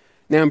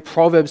 Now, in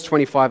Proverbs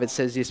 25, it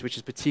says this, which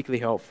is particularly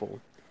helpful.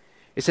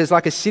 It says,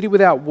 like a city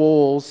without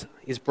walls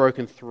is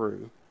broken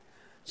through,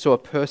 so a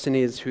person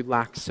is who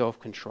lacks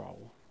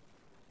self-control.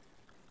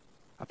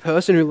 A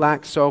person who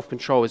lacks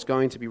self-control is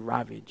going to be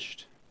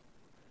ravaged.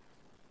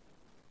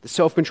 The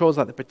self-control is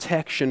like the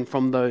protection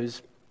from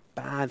those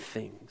bad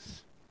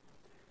things.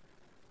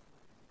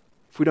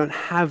 If we don't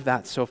have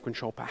that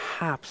self-control,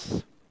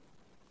 perhaps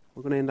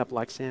we're going to end up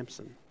like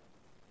Samson.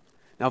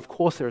 Now, of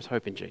course, there is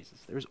hope in Jesus.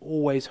 There is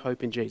always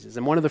hope in Jesus.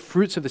 And one of the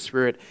fruits of the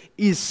Spirit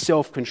is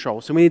self-control.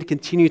 So we need to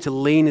continue to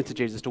lean into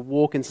Jesus, to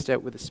walk in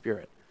step with the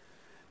Spirit.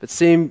 But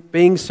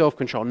being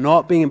self-controlled,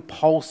 not being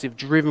impulsive,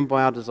 driven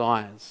by our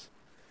desires,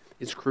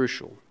 is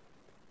crucial.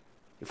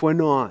 If we're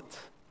not,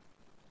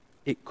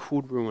 it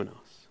could ruin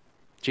us.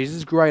 Jesus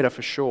is greater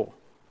for sure.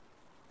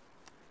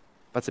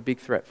 but it's a big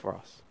threat for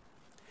us.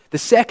 The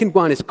second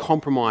one is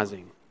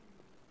compromising.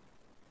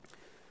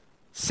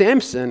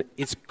 Samson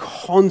is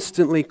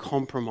constantly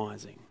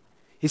compromising.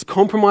 He's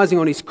compromising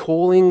on his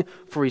calling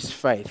for his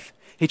faith.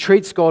 He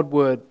treats God's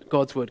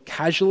word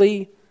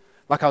casually.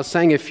 Like I was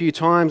saying a few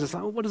times, it's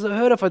like, what does it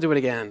hurt if I do it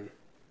again?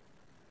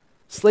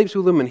 Sleeps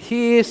with women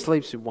here,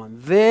 sleeps with one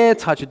there,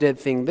 touch a dead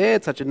thing there,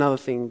 touch another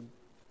thing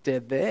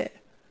dead there.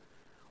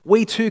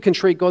 We too can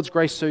treat God's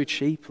grace so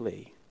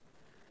cheaply.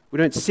 We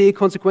don't see a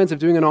consequence of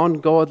doing an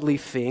ungodly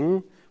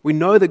thing. We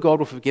know that God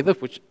will forgive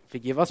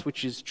us,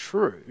 which is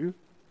true.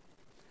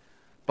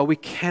 But we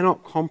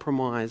cannot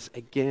compromise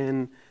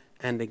again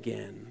and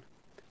again.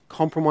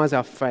 Compromise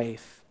our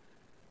faith.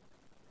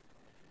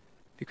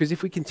 Because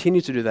if we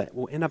continue to do that,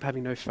 we'll end up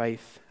having no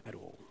faith at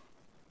all.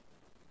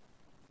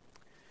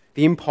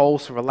 The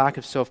impulse or a lack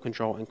of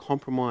self-control and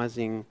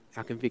compromising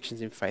our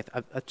convictions in faith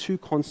are two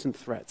constant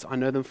threats. I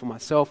know them for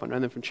myself. I know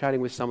them from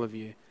chatting with some of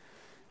you.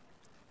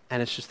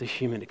 And it's just a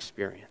human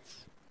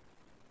experience.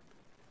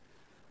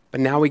 But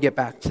now we get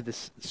back to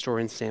this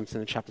story in Samson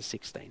in chapter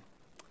 16.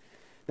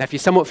 Now, if you're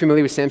somewhat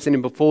familiar with Samson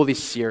and before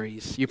this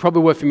series, you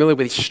probably were familiar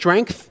with his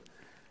strength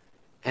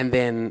and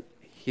then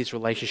his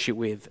relationship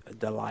with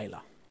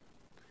Delilah.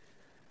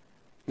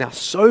 Now,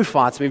 so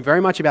far, it's been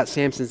very much about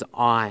Samson's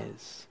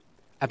eyes,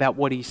 about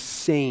what he's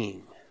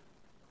seeing,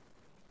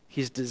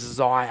 his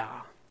desire.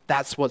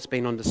 That's what's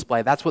been on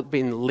display. That's what's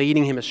been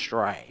leading him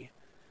astray.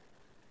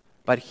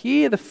 But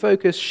here the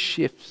focus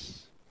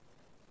shifts.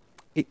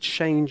 It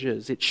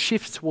changes. It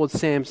shifts towards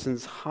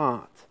Samson's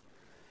heart,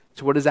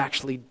 to what is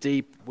actually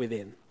deep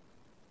within.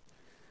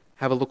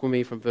 Have a look with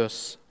me from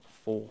verse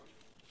 4.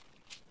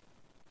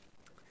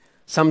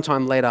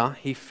 Sometime later,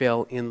 he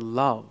fell in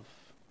love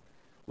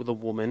with a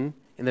woman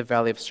in the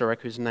valley of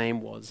Sorek whose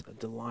name was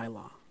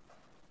Delilah.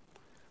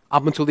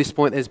 Up until this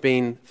point, there's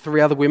been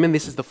 3 other women.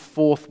 This is the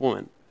 4th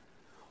woman.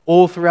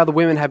 All 3 other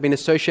women have been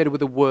associated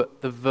with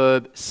the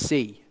verb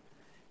see.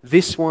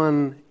 This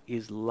one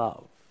is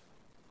love.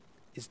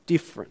 It's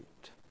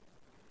different.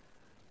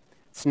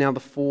 It's now the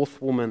 4th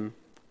woman,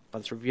 but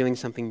it's revealing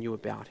something new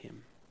about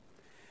him.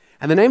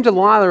 And the name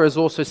Delilah is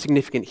also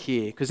significant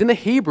here, because in the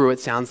Hebrew it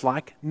sounds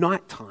like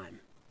nighttime.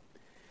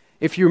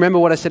 If you remember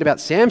what I said about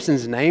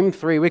Samson's name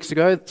 3 weeks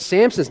ago,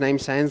 Samson's name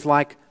sounds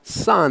like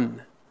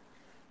sun.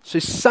 So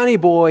Sunny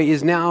Boy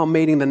is now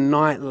meeting the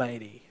night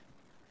lady.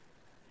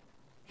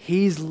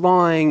 He's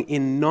lying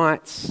in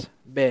night's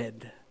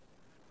bed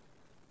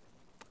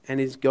and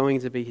is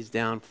going to be his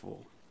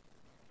downfall.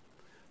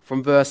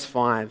 From verse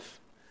 5,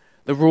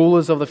 the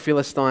rulers of the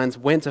Philistines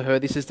went to her,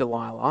 this is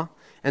Delilah,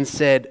 and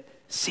said,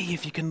 "See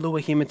if you can lure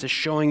him into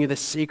showing you the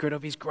secret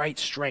of his great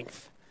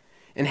strength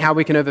and how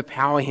we can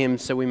overpower him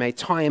so we may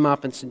tie him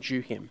up and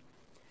subdue him.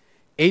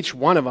 Each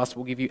one of us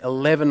will give you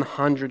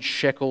 1,100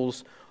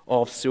 shekels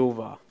of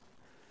silver."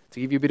 To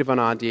give you a bit of an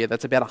idea,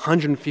 that's about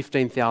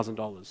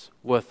 $115,000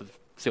 worth of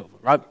silver,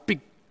 right?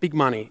 Big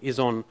money is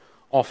on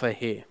offer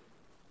here.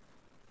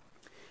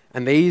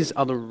 And these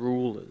are the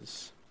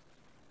rulers.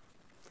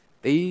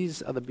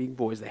 These are the big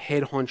boys, the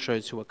head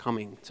honchos who are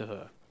coming to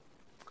her.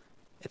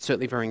 It's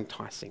certainly very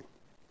enticing.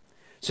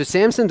 So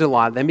Samson and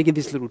Delilah, they begin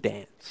this little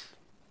dance.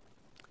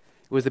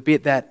 It was the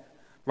bit that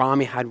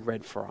Rami had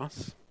read for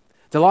us.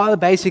 Delilah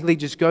basically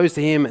just goes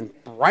to him and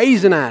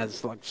brazen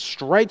as, like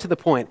straight to the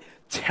point,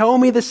 "Tell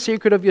me the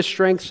secret of your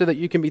strength so that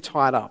you can be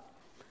tied up."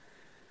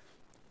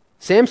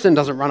 Samson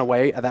doesn't run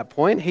away at that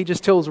point. He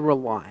just tells her a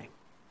lie.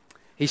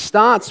 He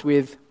starts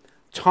with,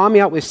 "Tie me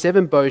up with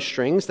 7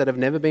 bowstrings that have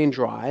never been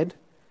dried,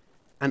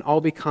 and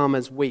I'll become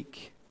as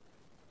weak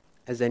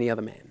as any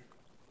other man."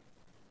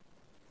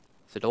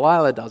 So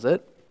Delilah does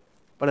it,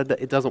 but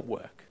it doesn't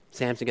work.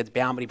 Samson gets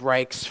bound, but he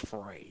breaks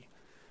free.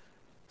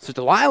 So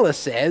Delilah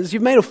says,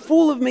 "You've made a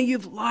fool of me.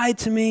 You've lied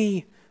to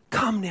me.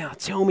 Come now,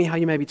 tell me how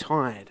you may be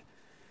tied."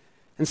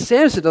 And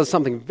Samson does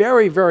something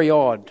very, very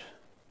odd.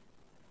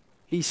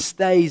 He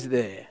stays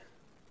there.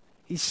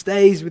 He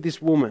stays with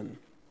this woman.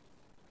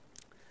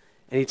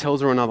 And he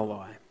tells her another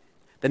lie.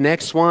 The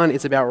next one,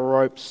 it's about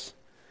ropes.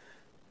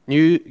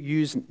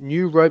 Use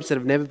new ropes that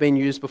have never been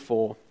used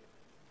before.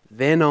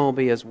 Then I'll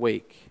be as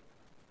weak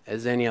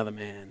as any other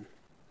man.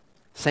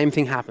 Same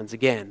thing happens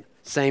again.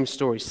 Same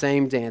story,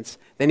 same dance.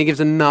 Then he gives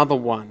another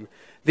one.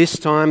 This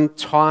time,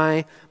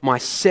 tie my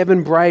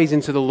 7 braids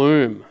into the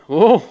loom.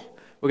 Oh,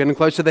 we're getting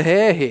close to the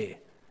hair here.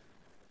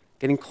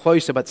 Getting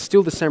closer, but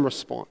still the same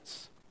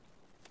response.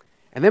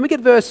 And then we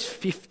get verse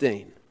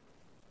 15,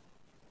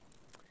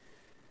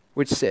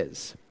 which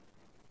says,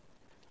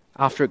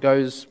 after it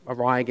goes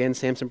awry again,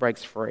 Samson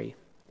breaks free.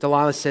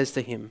 Delilah says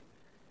to him,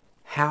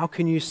 "How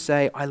can you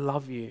say, 'I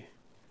love you,'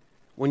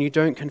 when you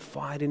don't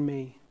confide in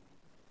me?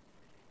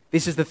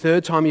 This is the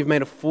 3rd time you've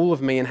made a fool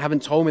of me and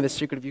haven't told me the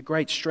secret of your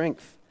great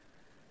strength."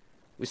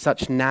 With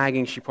such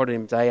nagging, she prodded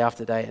him day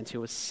after day until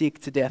he was sick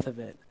to death of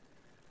it.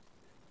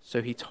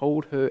 So he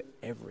told her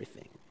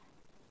everything.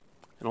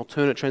 An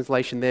alternate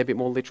translation there, a bit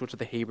more literal to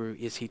the Hebrew,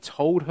 is he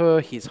told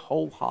her his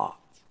whole heart.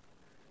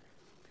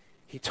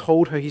 He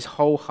told her his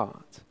whole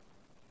heart.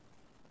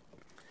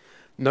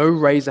 No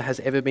razor has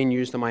ever been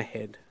used on my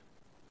head.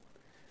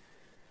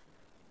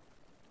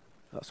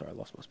 Oh, sorry, I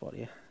lost my spot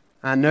here.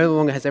 No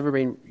longer has ever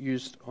been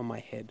used on my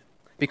head,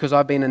 because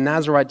I've been a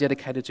Nazirite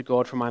dedicated to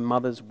God from my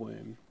mother's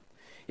womb.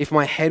 If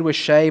my head was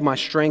shaved, my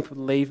strength would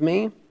leave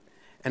me,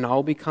 and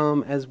I'll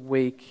become as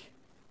weak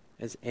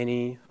as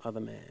any other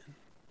man.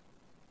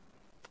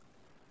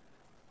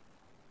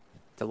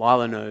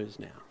 Delilah knows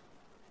now.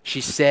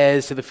 She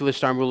says to the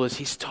Philistine rulers,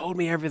 he's told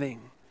me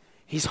everything.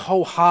 His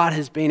whole heart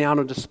has been out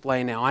on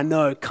display now. I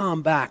know,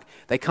 come back.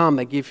 They come,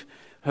 they give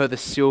her the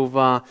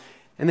silver,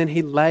 and then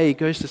he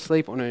goes to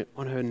sleep on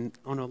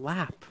her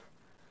lap.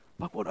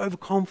 Like, what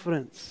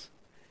overconfidence.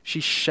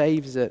 She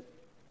shaves it.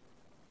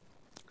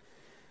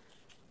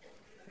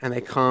 And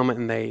they come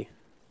and they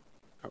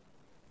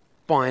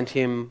bind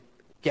him,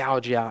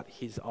 gouge out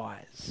his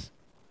eyes.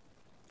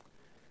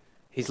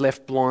 He's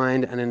left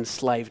blind and an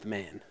enslaved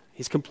man.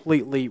 He's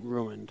completely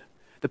ruined.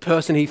 The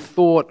person he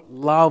thought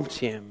loved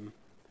him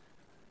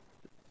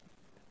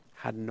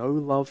had no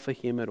love for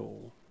him at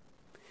all.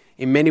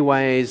 In many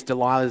ways,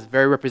 Delilah is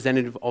very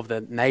representative of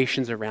the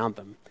nations around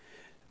them,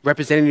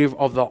 representative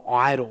of the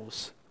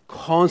idols,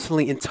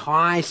 constantly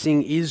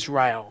enticing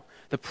Israel,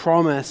 the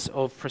promise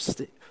of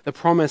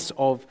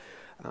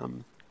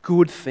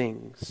good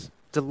things,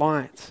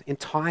 delight,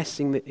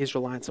 enticing the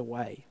Israelites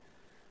away.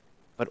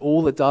 But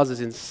all it does is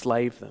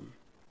enslave them.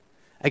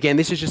 Again,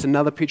 this is just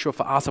another picture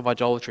for us of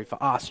idolatry,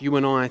 for us, you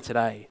and I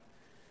today.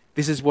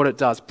 This is what it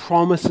does.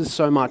 Promises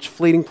so much.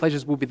 Fleeting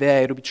pleasures will be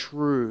there. It'll be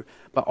true.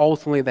 But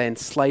ultimately, they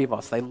enslave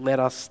us. They let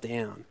us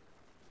down.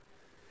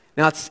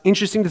 Now, it's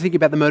interesting to think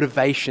about the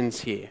motivations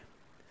here.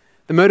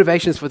 The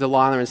motivations for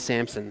Delilah and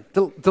Samson.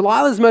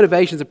 Delilah's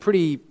motivations are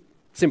pretty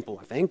simple,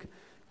 I think.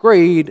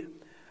 Greed.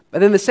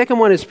 But then the second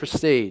one is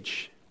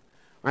prestige.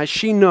 Right?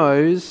 She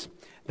knows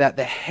that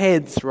the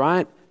heads,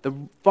 right, the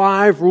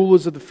 5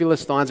 rulers of the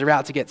Philistines are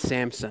out to get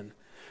Samson.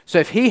 So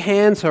if she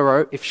hands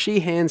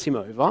him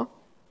over,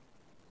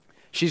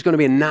 she's going to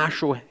be a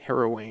national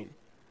heroine.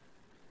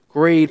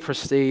 Greed,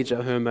 prestige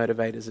are her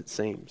motivators, it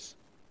seems.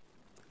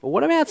 But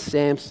what about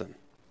Samson?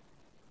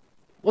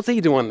 What's he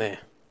doing there?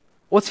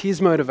 What's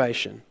his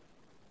motivation?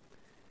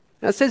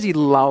 Now, it says he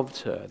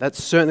loved her.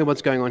 That's certainly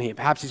what's going on here.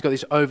 Perhaps he's got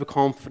this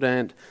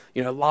overconfident,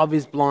 love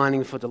is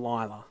blinding for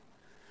Delilah.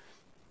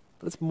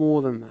 But it's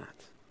more than that.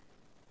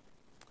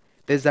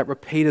 There's that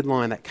repeated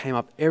line that came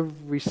up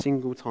every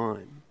single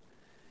time.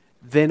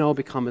 Then I'll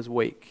become as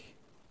weak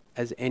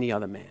as any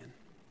other man.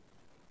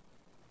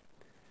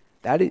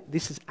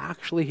 This is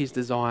actually his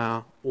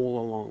desire all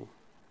along.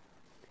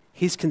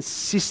 He's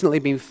consistently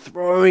been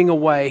throwing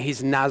away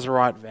his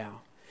Nazirite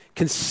vow,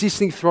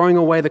 consistently throwing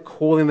away the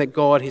calling that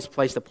God has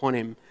placed upon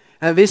him.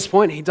 And at this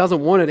point, he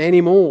doesn't want it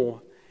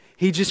anymore.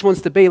 He just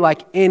wants to be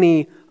like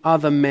any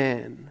other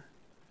man.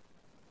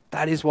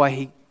 That is why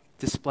he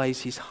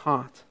displays his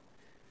heart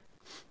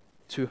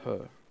to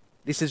her.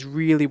 This is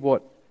really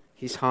what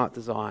his heart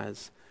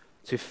desires,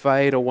 to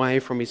fade away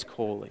from his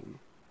calling.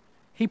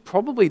 He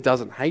probably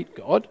doesn't hate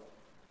God.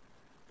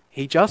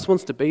 He just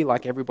wants to be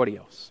like everybody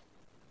else.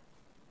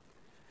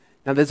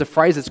 Now, there's a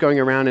phrase that's going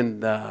around in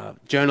the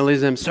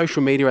journalism,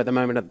 social media at the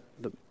moment,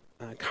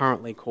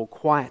 currently called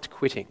quiet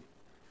quitting.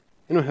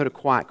 Anyone heard of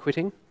quiet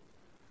quitting?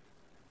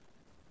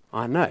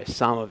 I know,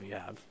 some of you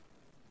have.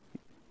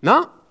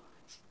 No?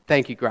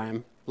 Thank you,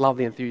 Graham. Love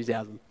the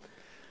enthusiasm.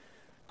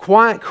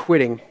 Quiet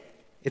quitting.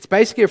 It's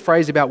basically a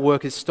phrase about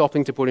workers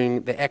stopping to put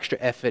in the extra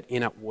effort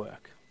in at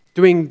work.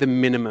 Doing the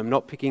minimum,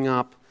 not picking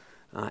up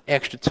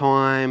extra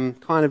time,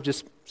 kind of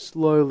just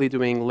slowly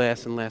doing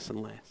less and less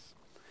and less.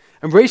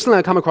 And recently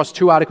I come across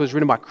 2 articles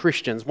written by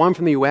Christians, one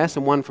from the US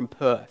and one from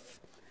Perth,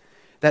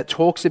 that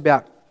talks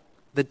about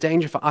the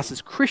danger for us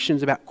as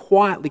Christians about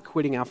quietly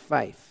quitting our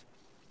faith.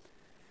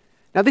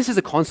 Now, this is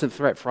a constant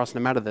threat for us,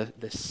 no matter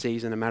the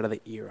season, no matter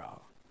the era,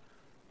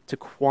 to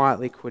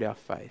quietly quit our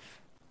faith.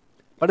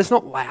 But it's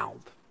not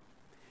loud.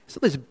 It's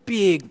not this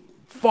big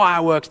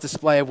fireworks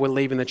display of we're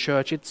leaving the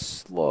church. It's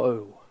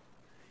slow.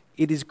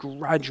 It is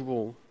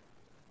gradual.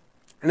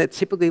 And it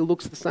typically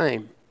looks the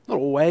same. Not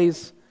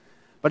always,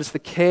 but it's the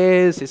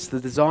cares, it's the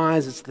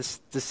desires, it's the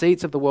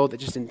deceits of the world that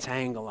just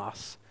entangle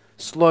us,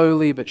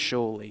 slowly but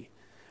surely.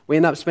 We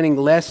end up spending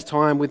less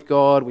time with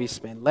God, we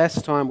spend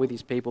less time with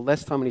His people,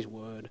 less time in His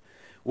Word.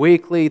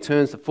 Weekly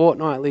turns to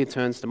fortnightly,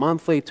 turns to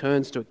monthly,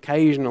 turns to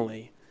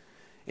occasionally.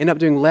 End up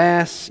doing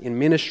less in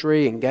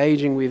ministry,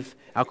 engaging with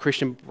our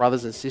Christian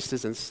brothers and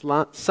sisters, and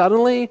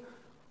suddenly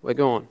we're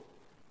gone.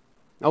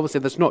 Obviously,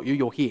 that's not you,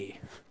 you're here,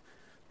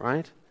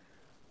 right?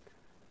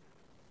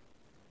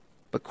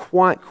 But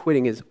quiet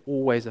quitting is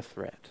always a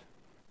threat.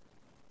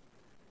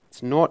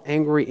 It's not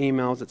angry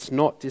emails, it's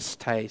not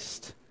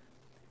distaste.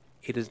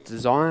 It is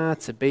desire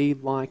to be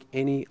like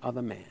any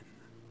other man,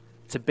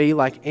 to be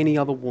like any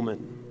other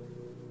woman.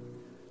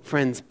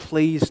 Friends,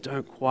 please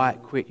don't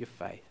quiet quit your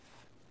faith.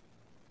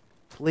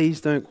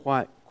 Please don't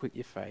quiet quit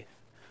your faith.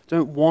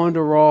 Don't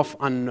wander off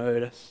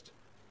unnoticed.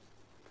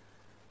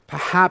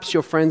 Perhaps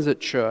your friends at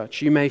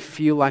church, you may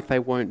feel like they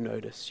won't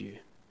notice you.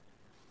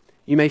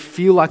 You may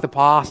feel like the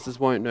pastors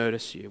won't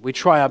notice you. We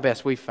try our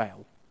best, we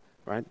fail.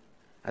 right?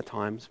 At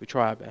times, we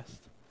try our best.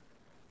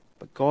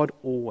 But God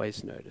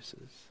always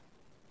notices.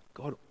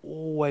 God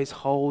always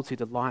holds His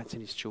delights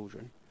in His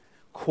children,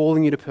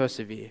 calling you to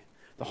persevere.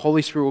 The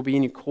Holy Spirit will be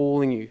in you,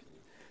 calling you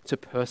to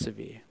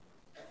persevere.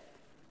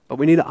 But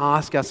we need to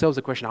ask ourselves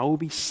the question, are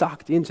we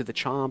sucked into the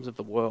charms of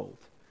the world,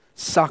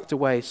 sucked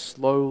away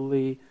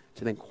slowly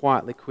to then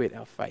quietly quit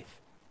our faith?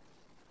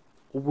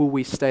 Or will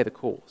we stay the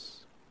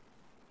course?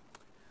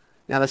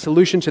 Now, the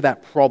solution to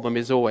that problem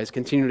is always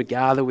continue to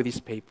gather with His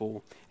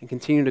people and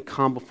continue to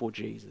come before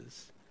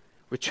Jesus,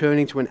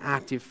 returning to an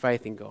active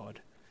faith in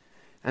God.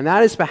 And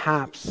that is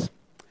perhaps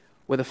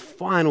where the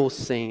final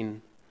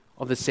scene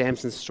of the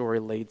Samson story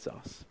leads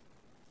us.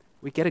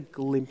 We get a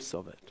glimpse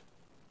of it.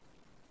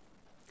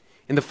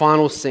 In the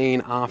final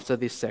scene after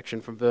this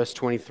section, from verse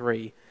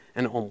 23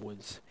 and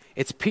onwards,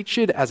 it's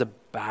pictured as a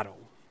battle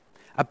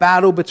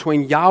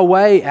between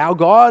Yahweh, our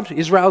God,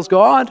 Israel's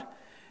God,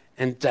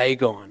 and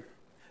Dagon,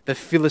 the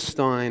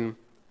Philistine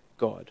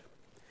god.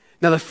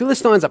 Now the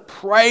Philistines are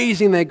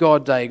praising their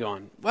god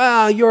Dagon.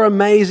 Wow, you're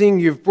amazing.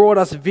 You've brought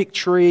us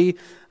victory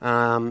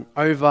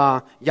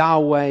over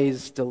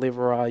Yahweh's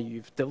deliverer.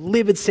 You've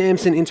delivered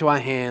Samson into our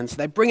hands.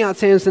 They bring out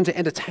Samson to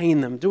entertain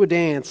them, do a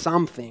dance,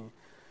 something,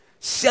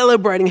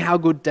 celebrating how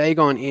good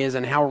Dagon is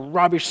and how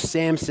rubbish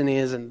Samson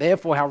is and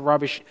therefore how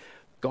rubbish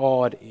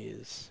God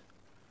is.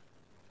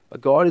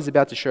 But God is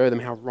about to show them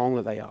how wrong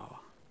that they are.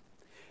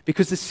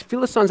 Because the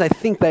Philistines, they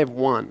think they've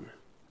won.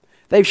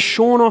 They've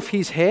shorn off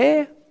his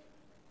hair,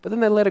 but then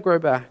they let it grow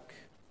back.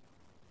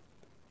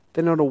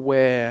 They're not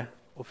aware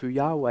of who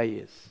Yahweh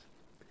is.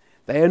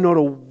 They are not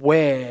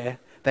aware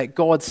that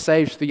God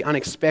saves the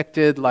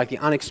unexpected, like the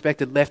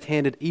unexpected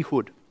left-handed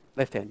Ehud.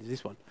 Left-handed is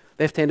this one.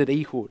 Left-handed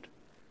Ehud.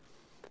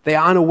 They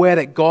are unaware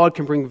that God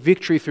can bring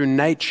victory through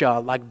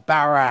nature like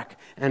Barak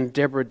and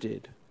Deborah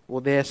did,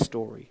 or their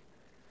story.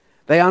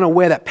 They aren't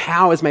aware that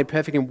power is made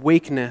perfect in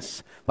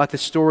weakness, like the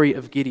story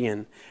of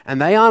Gideon.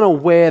 And they aren't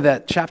aware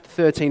that chapter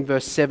 13,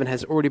 verse 7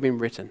 has already been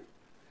written.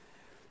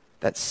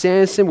 That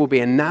Samson will be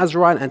a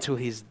Nazarite until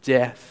his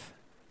death.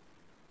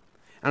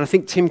 And I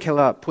think Tim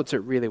Keller puts it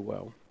really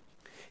well.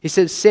 He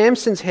says,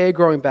 Samson's hair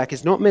growing back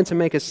is not meant to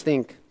make us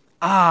think,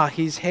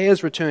 his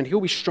hair's returned,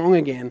 he'll be strong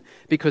again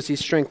because his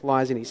strength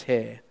lies in his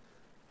hair.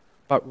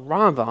 But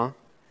rather,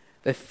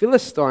 the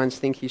Philistines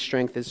think his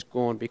strength is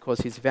gone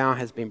because his vow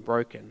has been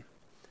broken.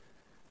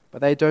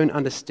 But they don't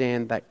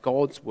understand that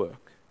God's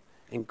work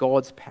and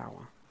God's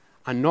power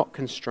are not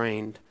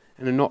constrained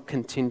and are not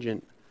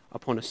contingent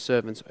upon a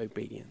servant's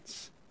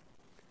obedience.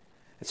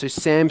 And so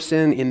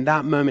Samson, in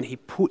that moment, he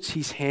puts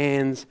his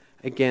hands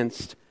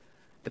against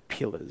the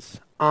pillars,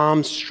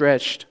 arms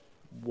stretched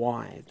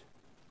wide.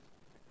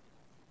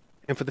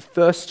 And for the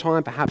first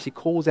time, perhaps he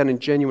calls out in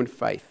genuine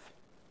faith.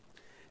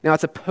 Now,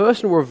 it's a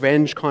personal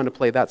revenge kind of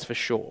play, that's for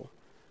sure.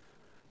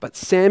 But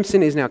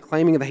Samson is now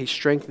claiming that his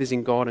strength is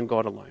in God and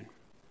God alone.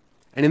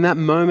 And in that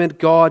moment,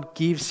 God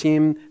gives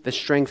him the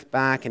strength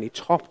back and he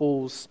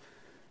topples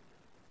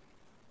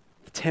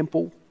the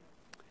temple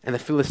and the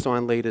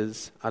Philistine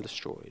leaders are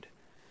destroyed.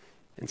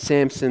 And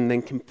Samson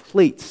then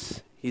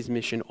completes his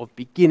mission of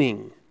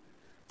beginning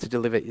to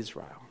deliver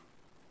Israel.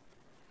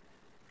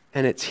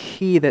 And it's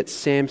here that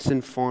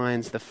Samson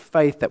finds the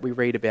faith that we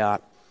read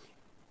about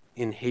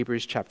in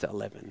Hebrews chapter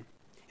 11.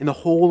 In the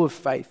hall of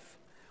faith.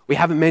 We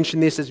haven't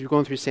mentioned this as we've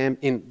gone through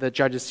in the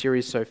Judges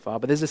series so far,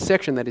 but there's a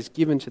section that is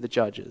given to the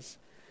judges.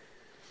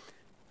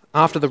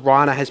 After the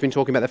writer has been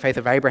talking about the faith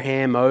of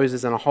Abraham,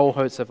 Moses, and a whole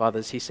host of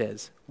others, he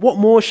says, "What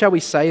more shall we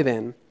say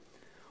then?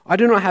 I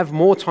do not have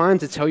more time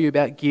to tell you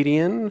about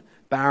Gideon,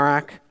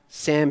 Barak,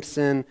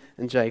 Samson,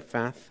 and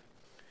Jephthah,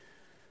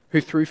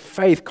 who through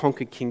faith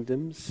conquered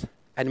kingdoms,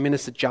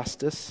 administered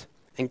justice,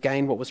 and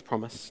gained what was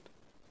promised,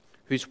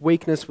 whose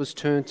weakness was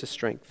turned to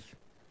strength,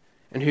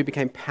 and who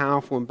became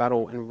powerful in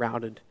battle and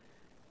routed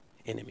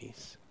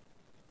enemies."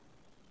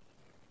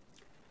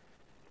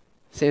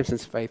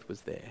 Samson's faith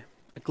was there,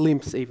 a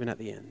glimpse even at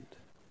the end.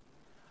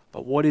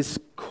 But what is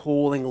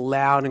calling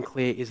loud and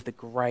clear is the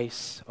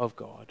grace of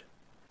God.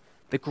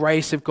 The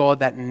grace of God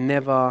that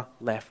never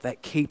left,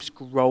 that keeps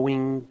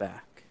growing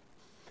back.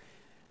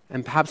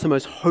 And perhaps the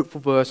most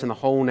hopeful verse in the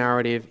whole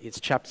narrative is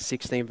chapter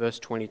 16, verse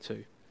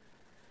 22.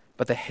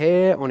 But the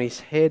hair on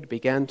his head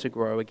began to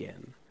grow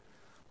again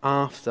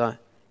after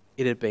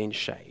it had been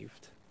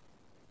shaved.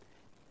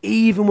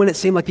 Even when it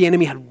seemed like the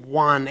enemy had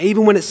won,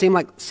 even when it seemed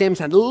like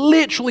Samson had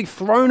literally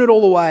thrown it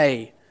all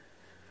away,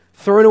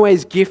 thrown away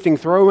his gifting,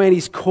 thrown away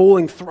his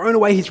calling, thrown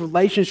away his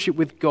relationship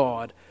with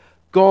God,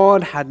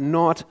 God had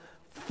not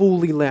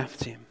fully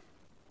left him.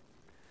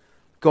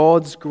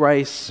 God's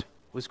grace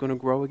was going to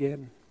grow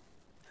again,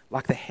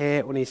 like the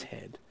hair on his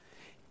head.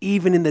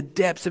 Even in the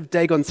depths of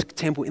Dagon's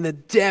temple, in the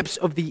depths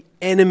of the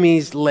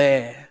enemy's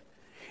lair,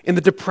 in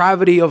the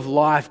depravity of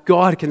life,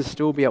 God can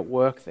still be at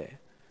work there.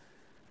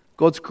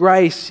 God's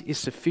grace is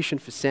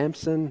sufficient for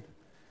Samson,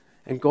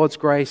 and God's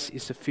grace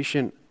is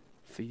sufficient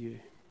for you,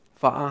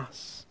 for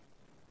us.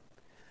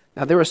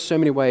 Now, there are so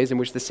many ways in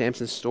which the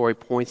Samson story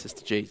points us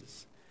to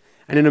Jesus.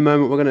 And in a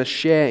moment, we're going to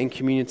share in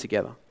communion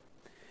together.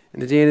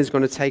 And Nadine is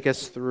going to take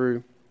us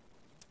through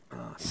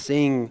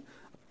seeing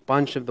a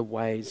bunch of the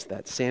ways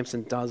that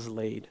Samson does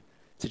lead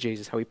to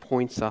Jesus, how he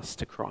points us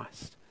to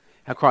Christ,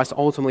 how Christ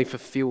ultimately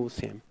fulfills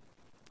him.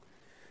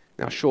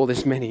 Now, sure,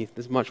 there's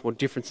much more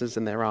differences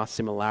than there are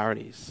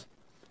similarities,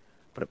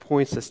 but it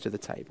points us to the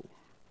table.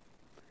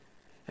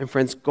 And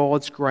friends,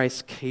 God's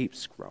grace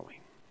keeps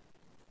growing.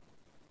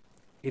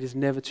 It is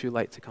never too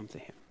late to come to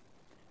him.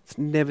 It's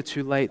never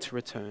too late to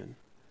return.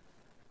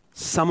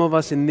 Some of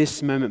us in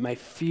this moment may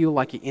feel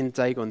like you're in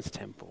Dagon's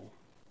temple.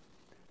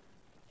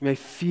 You may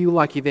feel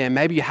like you're there.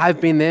 Maybe you have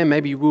been there,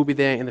 maybe you will be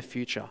there in the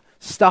future.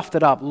 Stuffed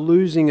it up,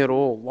 losing it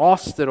all,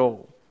 lost it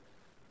all.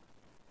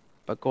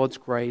 But God's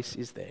grace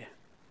is there.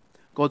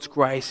 God's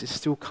grace is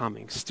still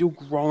coming, still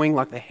growing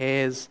like the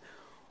hairs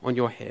on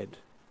your head.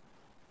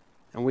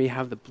 And we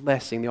have the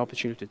blessing, the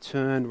opportunity to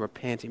turn,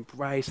 repent,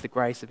 embrace the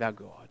grace of our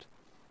God.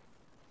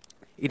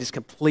 It is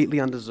completely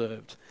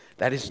undeserved.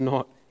 That is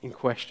not in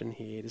question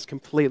here. It is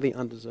completely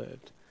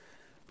undeserved,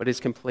 but it's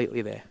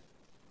completely there.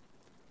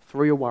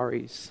 Through your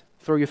worries,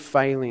 through your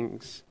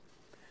failings,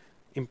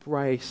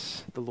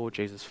 embrace the Lord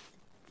Jesus.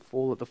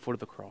 Fall at the foot of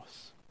the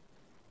cross.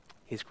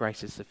 His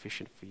grace is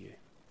sufficient for you.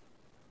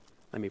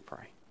 Let me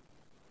pray.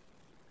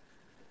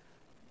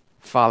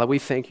 Father, we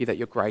thank you that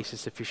your grace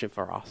is sufficient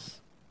for us.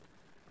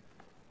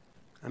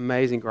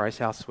 Amazing grace,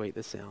 how sweet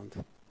the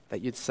sound.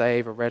 That you'd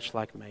save a wretch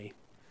like me.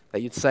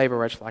 That you'd save a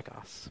wretch like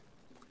us.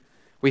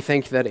 We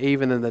thank you that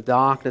even in the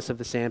darkness of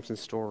the Samson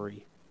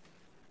story,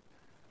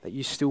 that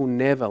you still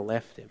never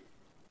left him.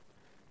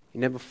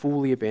 You never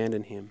fully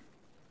abandoned him.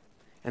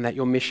 And that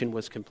your mission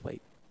was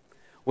complete.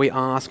 We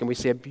ask and we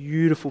see a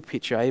beautiful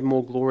picture, a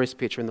more glorious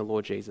picture in the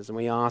Lord Jesus. And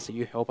we ask that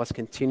you help us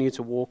continue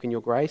to walk in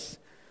your grace.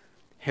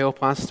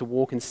 Help us to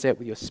walk in step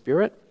with your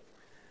Spirit.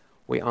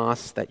 We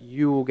ask that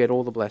you will get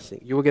all the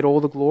blessing. You will get all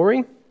the glory.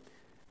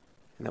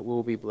 And that we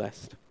will be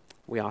blessed.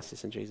 We ask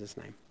this in Jesus'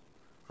 name.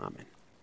 Amen.